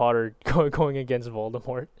 Harry Potter going against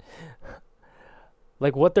Voldemort.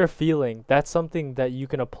 Like, what they're feeling, that's something that you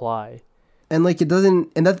can apply. And like, it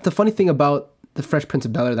doesn't, and that's the funny thing about the Fresh Prince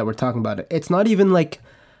of Bel-Air that we're talking about. It's not even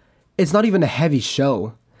a heavy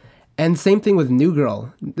show. And same thing with New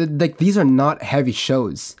Girl. Like, these are not heavy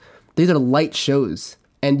shows. These are light shows.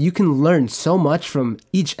 And you can learn so much from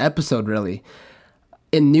each episode, really.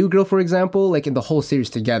 In New Girl, for example, like in the whole series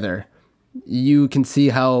together, you can see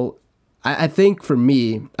how, I think for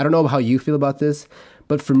me, I don't know how you feel about this,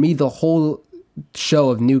 but for me, the whole show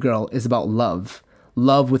of New Girl is about love.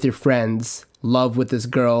 Love with your friends, love with this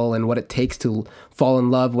girl, and what it takes to fall in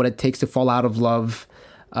love, what it takes to fall out of love.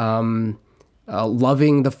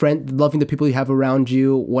 Loving the people you have around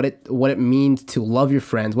you, what it means to love your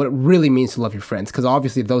friends, what it really means to love your friends, because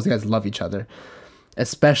obviously those guys love each other,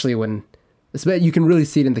 especially you can really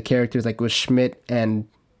see it in the characters, like with Schmidt and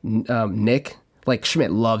Nick. Like,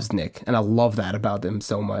 Schmidt loves Nick, and I love that about him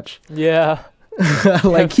so much. Yeah.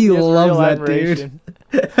 Like, he loves that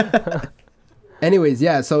dude. Anyways,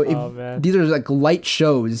 yeah, so these are like light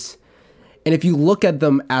shows, and if you look at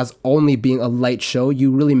them as only being a light show,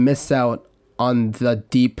 you really miss out on the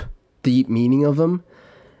deep meaning of them.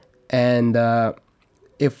 And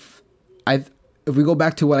if we go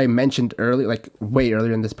back to what I mentioned earlier, like way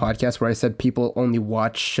earlier in this podcast, where I said people only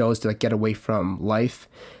watch shows to like get away from life,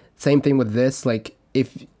 same thing with this. Like,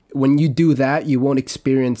 when you do that, you won't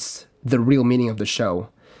experience the real meaning of the show.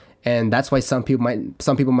 And that's why some people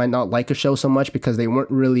might not like a show so much, because they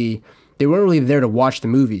weren't really there to watch the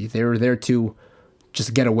movie. They were there to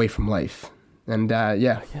just get away from life. And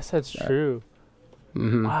yeah, I guess that's true.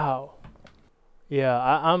 Mm-hmm. Wow. Yeah,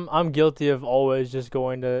 I'm guilty of always just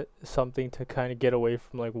going to something to kind of get away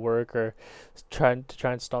from like work, or try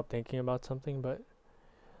and stop thinking about something. But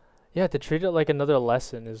yeah, to treat it like another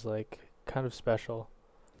lesson is like kind of special.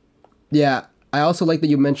 Yeah, I also like that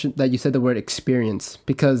you said the word experience,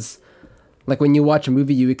 because like when you watch a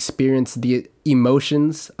movie, you experience the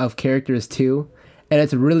emotions of characters too, and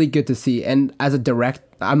it's really good to see. And as a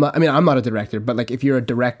I'm not a director, but like if you're a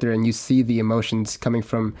director and you see the emotions coming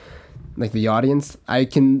from like the audience, I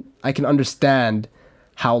can understand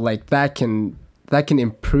how like that can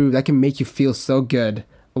improve, that can make you feel so good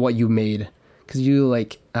what you made, because you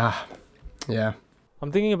like yeah.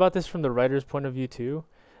 I'm thinking about this from the writer's point of view too.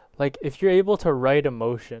 Like, if you're able to write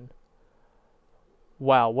emotion,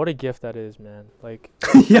 wow, what a gift that is, man. Like,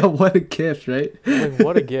 yeah, what a gift, right? Like,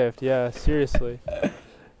 what a gift. Yeah, seriously.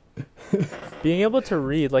 Being able to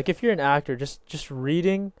read, like, if you're an actor, just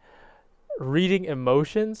reading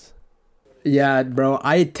emotions. Yeah, bro,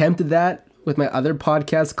 I attempted that with my other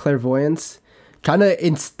podcast, Clairvoyance, trying to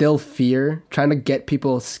instill fear, trying to get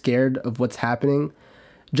people scared of what's happening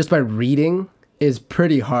just by reading is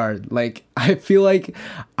pretty hard. Like, I feel like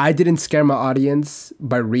I didn't scare my audience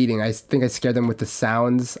by reading. I think I scared them with the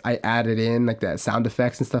sounds I added in, like the sound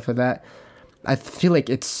effects and stuff like that. I feel like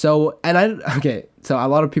it's so, okay, so a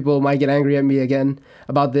lot of people might get angry at me again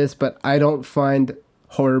about this, but I don't find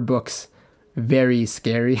horror books very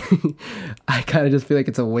scary. I kind of just feel like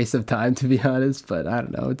it's a waste of time, to be honest, but I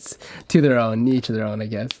don't know. It's to their own, each of their own, I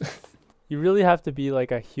guess. You really have to be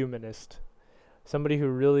like a humanist. Somebody who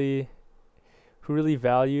really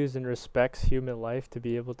values and respects human life to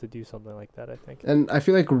be able to do something like that, I think. And I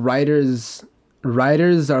feel like writers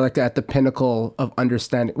are like at the pinnacle of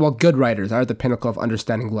understanding. Well, good writers are at the pinnacle of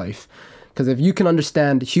understanding life, because if you can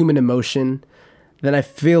understand human emotion, then I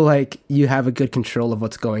feel like you have a good control of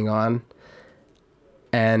what's going on.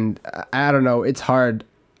 And I don't know, it's hard.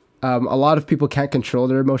 A lot of people can't control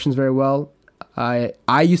their emotions very well. I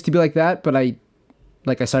used to be like that, but I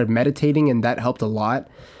started meditating, and that helped a lot.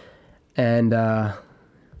 And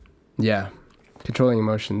yeah, controlling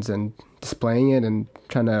emotions and displaying it and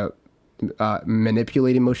trying to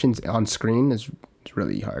manipulate emotions on screen is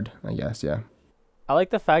really hard, I guess. Yeah. I like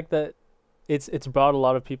the fact that it's brought a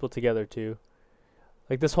lot of people together too.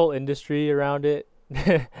 Like this whole industry around it,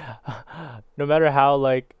 no matter how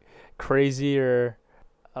like crazy or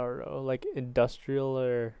I don't know, like industrial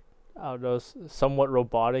or I don't know, somewhat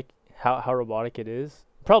robotic, how robotic it is.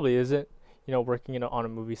 Probably isn't, working on a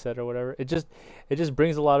movie set or whatever. It just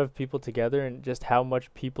brings a lot of people together, and just how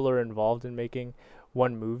much people are involved in making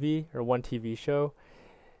one movie or one TV show.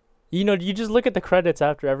 You just look at the credits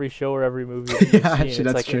after every show or every movie that you've Yeah, seen. actually, It's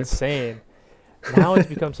that's like true. insane. Now it's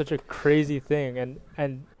become such a crazy thing,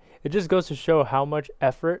 and it just goes to show how much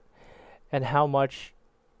effort and how much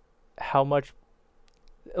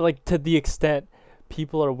like to the extent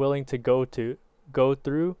people are willing to go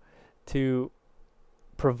through to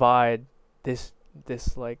provide this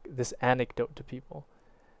anecdote to people,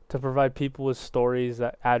 to provide people with stories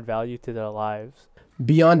that add value to their lives.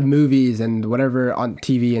 Beyond movies and whatever on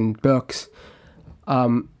TV and books,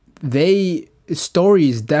 they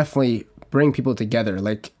stories definitely bring people together.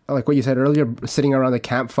 Like what you said earlier, sitting around the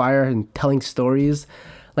campfire and telling stories.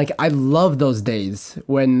 Like I love those days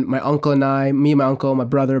when my uncle and I, me, my uncle, my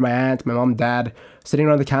brother, my aunt, my mom, dad, sitting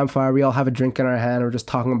around the campfire. We all have a drink in our hand. We're just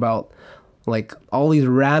talking about like all these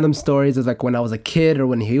random stories of like when I was a kid or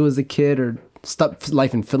when he was a kid or stuff,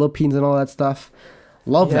 life in Philippines and all that stuff.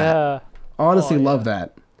 Love that. Yeah. Honestly, Oh love yeah.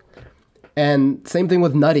 that. And same thing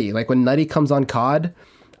with Nutty. Like when Nutty comes on COD,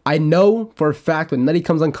 I know for a fact when Nutty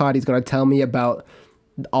comes on COD, he's gonna tell me about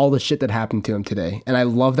all the shit that happened to him today, and I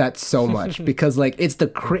love that so much because like it's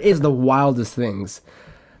the wildest things.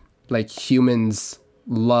 Like humans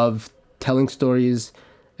love telling stories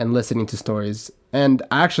and listening to stories. And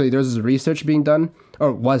actually, there's this research being done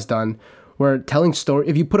or was done where telling story,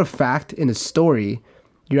 if you put a fact in a story,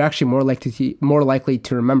 you're actually more likely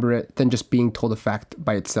to remember it than just being told a fact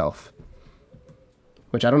by itself.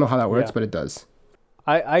 Which I don't know how that works, Yeah. but it does.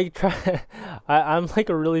 I try. I'm like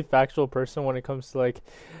a really factual person when it comes to like,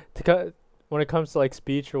 when it comes to like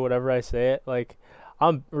speech or whatever I say it. Like,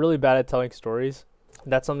 I'm really bad at telling stories.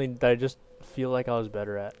 That's something that I just feel like I was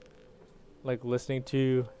better at. Like listening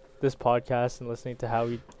to this podcast and listening to how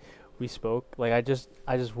we spoke. Like I just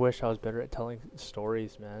wish I was better at telling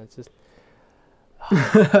stories, man. It's just I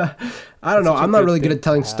don't it's know. such a I'm not good really good thing at to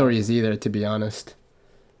telling have. stories either, to be honest.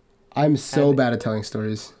 I'm so And bad at telling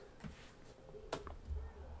stories.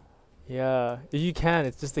 yeah, if you can,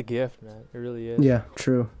 it's just a gift, man. It really is. Yeah,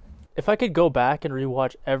 true. If I could go back and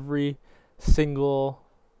rewatch every single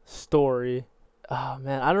story, oh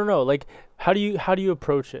man, I don't know. Like, how do you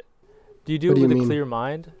approach it? Do you do What it do you with a mean? clear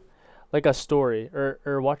mind, like a story,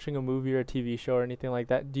 or watching a movie or a TV show or anything like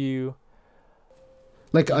that?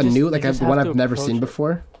 Like You a just new, you like just one have to I've never seen approach it?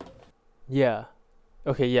 before. Yeah.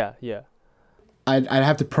 Okay. Yeah. Yeah. I'd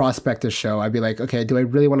have to prospect a show. I'd be like, okay, do I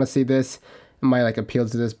really want to see this? Am I like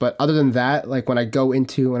appealed to this? But other than that, like when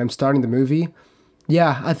I'm starting the movie,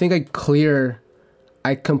 yeah, I think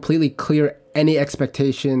I completely clear any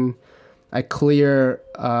expectation. I clear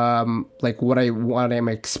like what I'm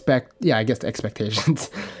expect. Yeah, I guess the expectations.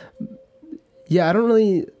 Yeah, I don't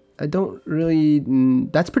really.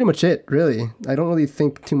 That's pretty much it, really. I don't really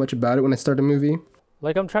think too much about it when I start a movie.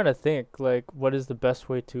 Like I'm trying to think, like, what is the best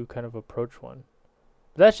way to kind of approach one?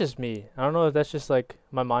 But that's just me. I don't know if that's just like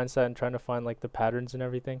my mindset and trying to find like the patterns and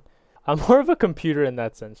everything. I'm more of a computer in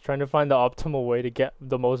that sense, trying to find the optimal way to get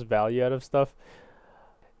the most value out of stuff.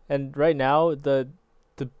 And right now, the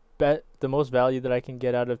most value that I can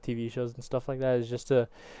get out of TV shows and stuff like that is just to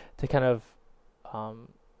kind of um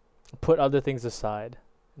put other things aside.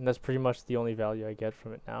 And that's pretty much the only value I get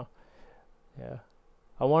from it now. Yeah.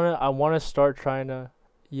 I wanna start trying to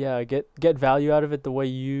yeah, get value out of it the way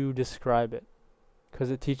you describe it,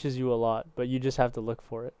 'cause it teaches you a lot, but you just have to look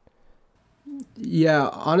for it. Yeah,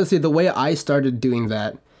 honestly, the way I started doing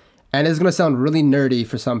that, and it's gonna sound really nerdy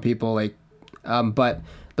for some people, like, but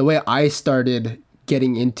the way I started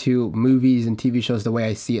getting into movies and TV shows, the way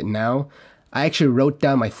I see it now, I actually wrote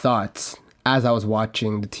down my thoughts as I was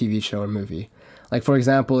watching the TV show or movie. Like, for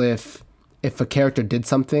example, if a character did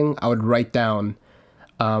something, I would write down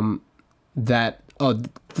that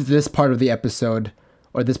this part of the episode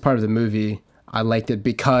or this part of the movie I liked it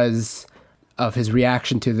because of his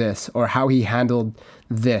reaction to this or how he handled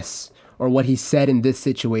this or what he said in this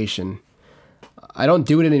situation. I don't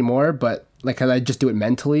do it anymore, but like I just do it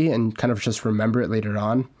mentally and kind of just remember it later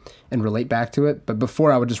on and relate back to it. But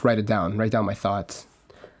before I would just write down my thoughts.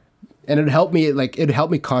 And it'd help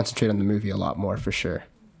me concentrate on the movie a lot more for sure.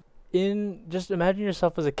 Just imagine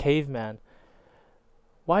yourself as a caveman.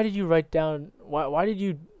 Why did you write down why did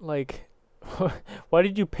you like why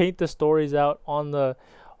did you paint the stories out on the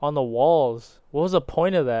walls? What was the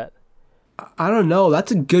point of that? I don't know.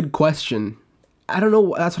 That's a good question. I don't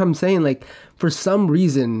know. That's what I'm saying. Like, for some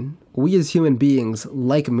reason, we as human beings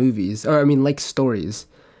like movies, or I mean, like stories.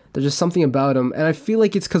 There's just something about them. And I feel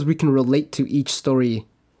like it's because we can relate to each story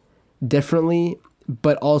differently,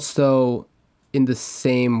 but also in the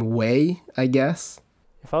same way, I guess.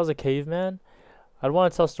 If I was a caveman, I'd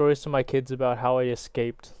want to tell stories to my kids about how I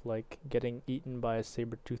escaped, like getting eaten by a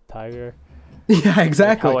saber-toothed tiger. Yeah, Like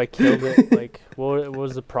exactly. how I killed it. Like what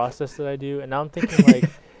was the process that I do? And now I'm thinking like,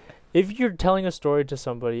 if you're telling a story to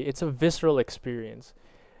somebody, it's a visceral experience.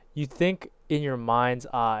 You think in your mind's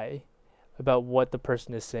eye about what the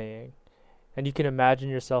person is saying, and you can imagine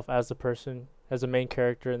yourself as the person, as the main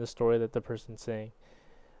character in the story that the person's saying.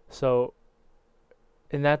 So,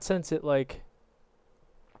 in that sense, it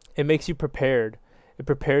makes you prepared. It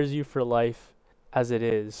prepares you for life as it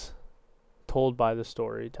is, told by the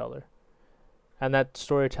storyteller. And that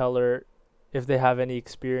storyteller, if they have any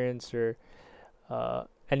experience or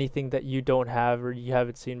anything that you don't have or you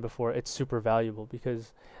haven't seen before, it's super valuable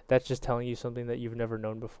because that's just telling you something that you've never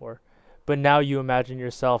known before. But now you imagine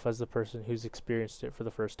yourself as the person who's experienced it for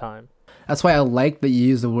the first time. That's why I like that you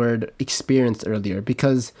used the word experienced earlier,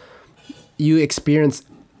 because you experience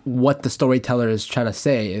what the storyteller is trying to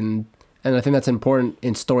say. And I think that's important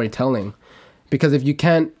in storytelling, because if you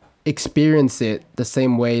can't experience it the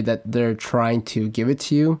same way that they're trying to give it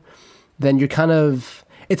to you, then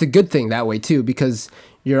it's a good thing that way too, because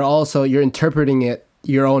you're interpreting it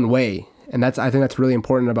your own way. And I think that's really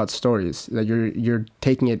important about stories, that you're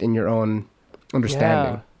taking it in your own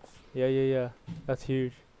understanding. Yeah. That's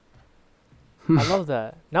huge. I love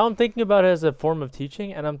that. Now I'm thinking about it as a form of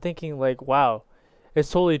teaching, and I'm thinking like, wow, it's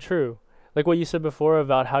totally true. Like what you said before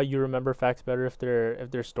about how you remember facts better if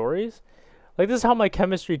they're stories. Like this is how my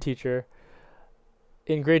chemistry teacher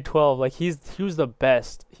in grade 12, like he was the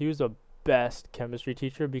best. He was the best chemistry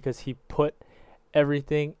teacher because he put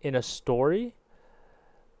everything in a story.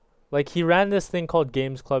 Like he ran this thing called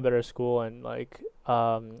Games Club at our school, and like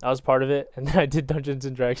I was part of it, and then I did Dungeons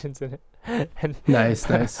and Dragons in it. And Nice.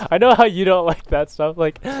 I know how you don't like that stuff.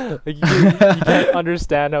 Like you can't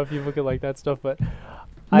understand how people can like that stuff, but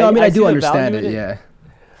No, I mean, I see do the understand value it, in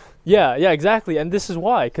yeah. Yeah, exactly. And this is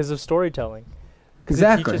why, because of storytelling. Because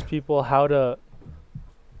Exactly. it teaches people how to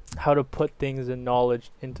put things and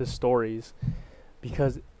knowledge into stories,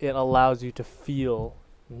 because it allows you to feel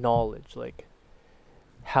knowledge, like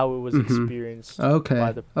how it was experienced by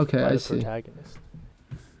Okay. the Okay, I see. protagonist.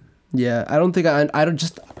 Yeah, I don't think I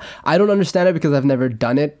don't understand it because I've never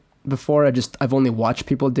done it before. I've only watched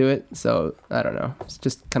people do it, so I don't know. It's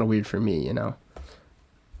just kind of weird for me, you know.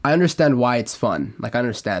 I understand why it's fun. Like I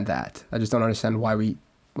understand that. I just don't understand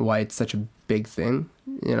why it's such a big thing,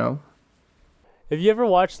 you know. Have you ever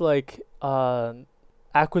watched like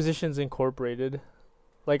Acquisitions Incorporated?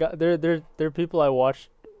 Like there are people I watch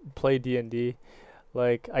play D&D.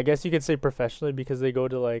 Like I guess you could say professionally, because they go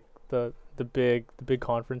to like the big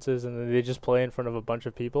conferences and then they just play in front of a bunch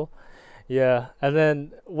of people. Yeah, and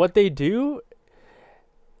then what they do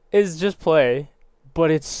is just play, but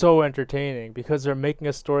it's so entertaining because they're making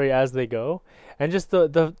a story as they go, and just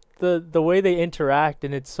the way they interact,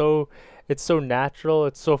 and it's so natural,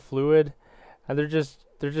 it's so fluid, and they're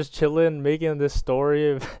just chilling, making this story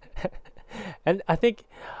of and I think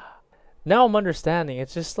now I'm understanding.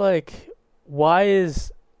 It's just like, why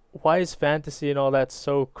is fantasy and all that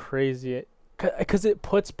so crazy? Because it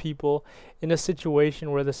puts people in a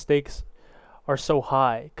situation where the stakes are so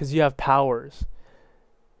high, because you have powers.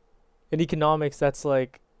 In economics, that's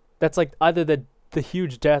like either the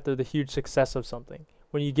huge death or the huge success of something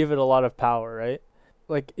when you give it a lot of power, right?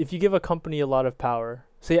 Like if you give a company a lot of power,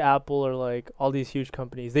 say Apple or like all these huge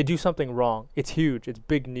companies, they do something wrong. It's huge. It's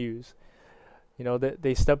big news. You know,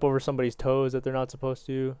 they step over somebody's toes that they're not supposed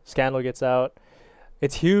to. Scandal gets out.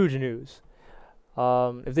 It's huge news.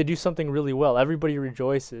 If they do something really well, everybody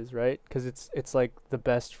rejoices, right? Because it's like the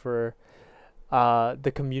best for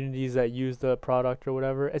the communities that use the product or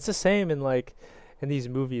whatever. It's the same in these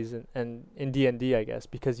movies and in D&D, I guess,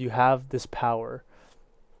 because you have this power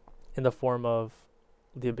in the form of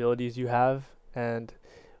the abilities you have, and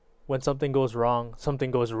when something goes wrong, something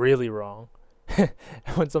goes really wrong. And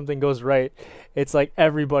when something goes right, it's like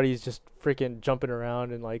everybody's just freaking jumping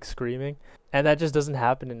around and like screaming, and that just doesn't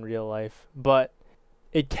happen in real life. But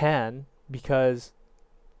it can, because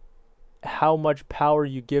how much power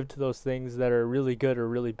you give to those things that are really good or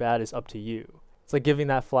really bad is up to you. It's like giving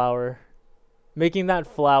that flower, making that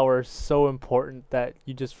flower so important that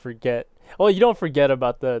you just forget. Well, you don't forget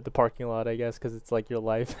about the parking lot, I guess, because it's like your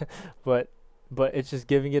life. but it's just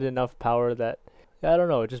giving it enough power that, I don't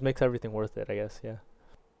know, it just makes everything worth it, I guess. Yeah.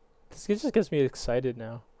 This just gets me excited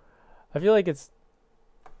now. I feel like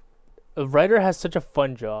a writer has such a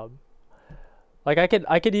fun job. Like I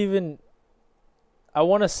could even, I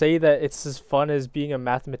want to say that it's as fun as being a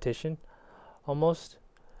mathematician, almost.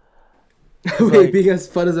 Wait, Like, being as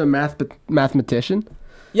fun as a mathematician?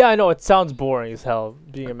 yeah, I know it sounds boring as hell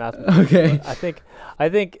being a mathematician. Okay. But I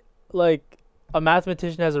think like a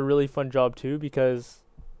mathematician has a really fun job too, because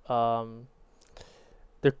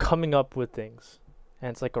they're coming up with things, and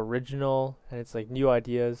it's like original, and it's like new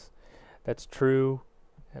ideas that's true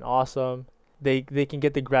and awesome. They can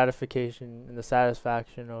get the gratification and the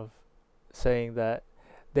satisfaction of saying that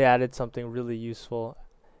they added something really useful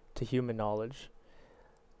to human knowledge.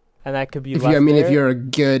 And that could be If left you, I mean, there.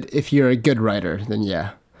 if you're a good writer, then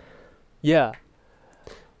yeah. Yeah.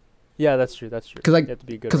 Yeah, that's true. That's true. Because like, You have to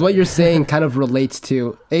be a good because what writer. you're saying kind of relates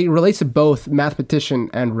to both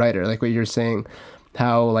mathematician and writer. Like what you're saying,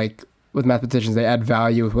 how like with mathematicians they add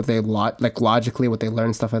value with what they like logically what they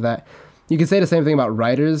learn, stuff like that. You can say the same thing about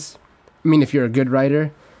writers. I mean, if you're a good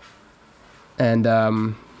writer, and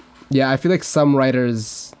yeah, I feel like some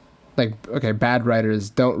writers, like bad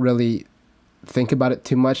writers, don't really think about it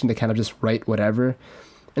too much, and they kind of just write whatever.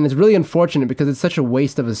 And it's really unfortunate because it's such a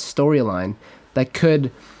waste of a storyline that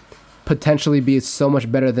could potentially be so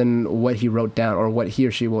much better than what he wrote down or what he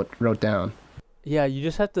or she wrote down. Yeah, you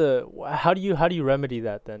just have to. How do you remedy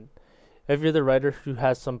that then? If you're the writer who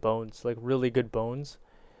has some bones, like really good bones,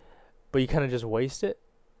 but you kind of just waste it.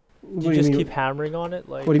 Do you just keep hammering on it,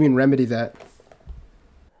 like? What do you mean remedy that?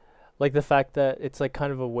 Like the fact that it's like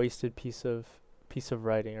kind of a wasted piece of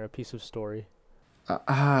writing or a piece of story.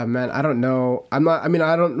 Man, I don't know. I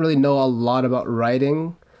don't really know a lot about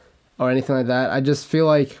writing or anything like that. I just feel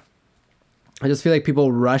like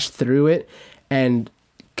people rush through it and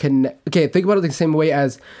think about it the same way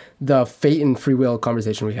as the fate and free will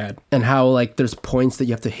conversation we had, and how like there's points that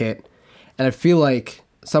you have to hit. And I feel like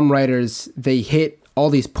some writers, they hit all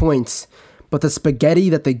these points, but the spaghetti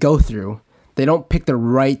that they go through, they don't pick the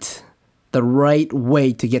right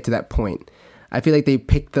way to get to that point. I feel like they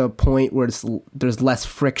pick the point where there's less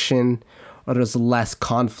friction or there's less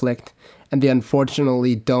conflict, and they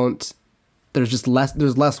unfortunately don't. There's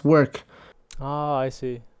less work. Oh, I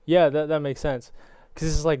see. Yeah, that makes sense.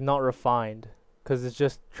 Because it's like not refined. Because it's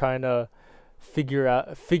just trying to figure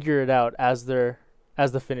it out as the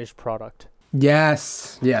finished product.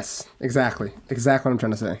 Yes, exactly what I'm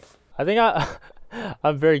trying to say. I think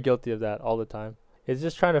I'm very guilty of that all the time. It's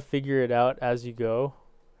just trying to figure it out as you go.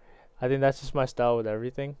 I think that's just my style with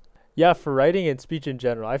everything. Yeah, for writing and speech in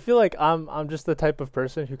general. I feel like I'm just the type of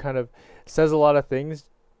person who kind of says a lot of things,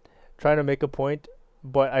 trying to make a point,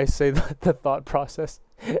 but I say the thought process,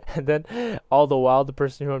 and then all the while the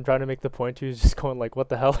person who I'm trying to make the point to is just going like, "What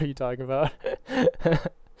the hell are you talking about?"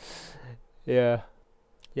 Yeah,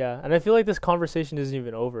 and I feel like this conversation isn't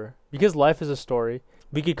even over, because life is a story.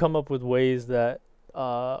 We could come up with ways that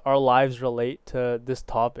our lives relate to this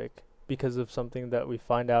topic because of something that we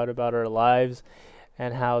find out about our lives,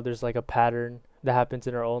 and how there's like a pattern that happens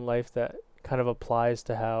in our own life that kind of applies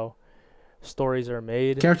to how stories are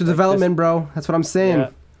made. Character Like development, bro. That's what I'm saying.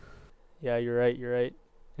 Yeah, you're right.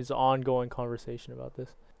 There's an ongoing conversation about this.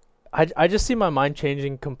 I just see my mind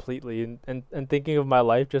changing completely and thinking of my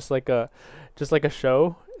life just like a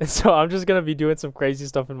show. And so I'm just gonna be doing some crazy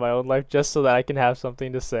stuff in my own life just so that I can have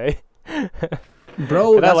something to say.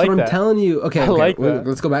 Bro, And I that's like what I'm that. telling you. Okay, I like wait, that.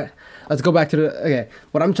 let's go back to the. Okay,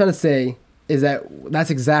 what I'm trying to say is that that's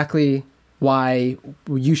exactly why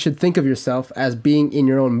you should think of yourself as being in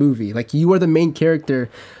your own movie. Like, you are the main character.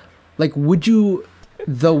 Like, would you,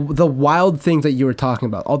 the wild things that you were talking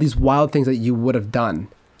about, all these wild things that you would have done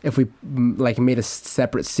if we like made a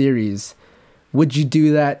separate series, would you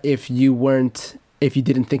do that if you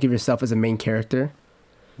didn't think of yourself as a main character?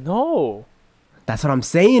 No. That's what I'm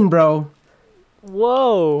saying, bro.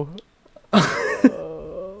 Whoa.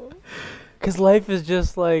 Cause life is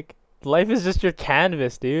just your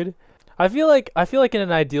canvas, dude. I feel like in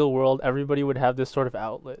an ideal world everybody would have this sort of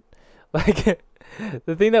outlet. Like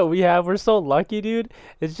the thing that we have, we're so lucky, dude.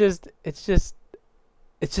 It's just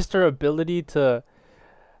our ability to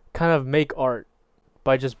kind of make art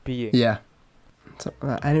by just being. Yeah. So,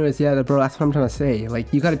 anyways, yeah, bro, that's what I'm trying to say.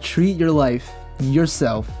 Like, you gotta treat your life,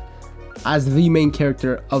 yourself, as the main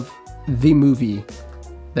character of the movie,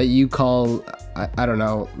 that you call, I don't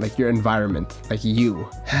know, like your environment, like you.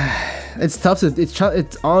 It's tough to,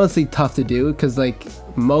 it's honestly tough to do, because like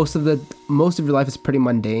most of your life is pretty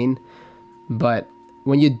mundane, but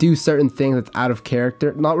when you do certain things that's out of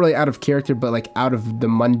character, not really out of character, but like out of the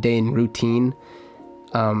mundane routine,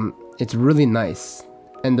 it's really nice.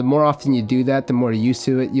 And the more often you do that, the more used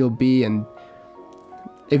to it you'll be. And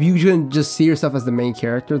if you can just see yourself as the main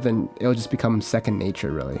character, then it'll just become second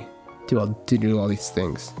nature, really, to do all these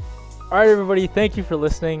things. All right, everybody, thank you for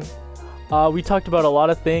listening. We talked about a lot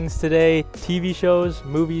of things today: TV shows,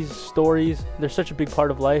 movies, stories. They're such a big part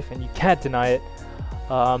of life, and you can't deny it.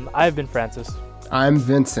 I've been Francis. I'm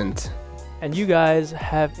Vincent. And you guys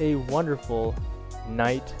have a wonderful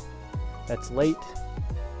night that's late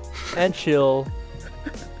and chill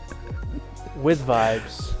with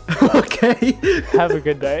vibes. Okay. Have a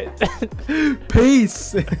good night.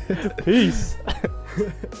 Peace. Peace.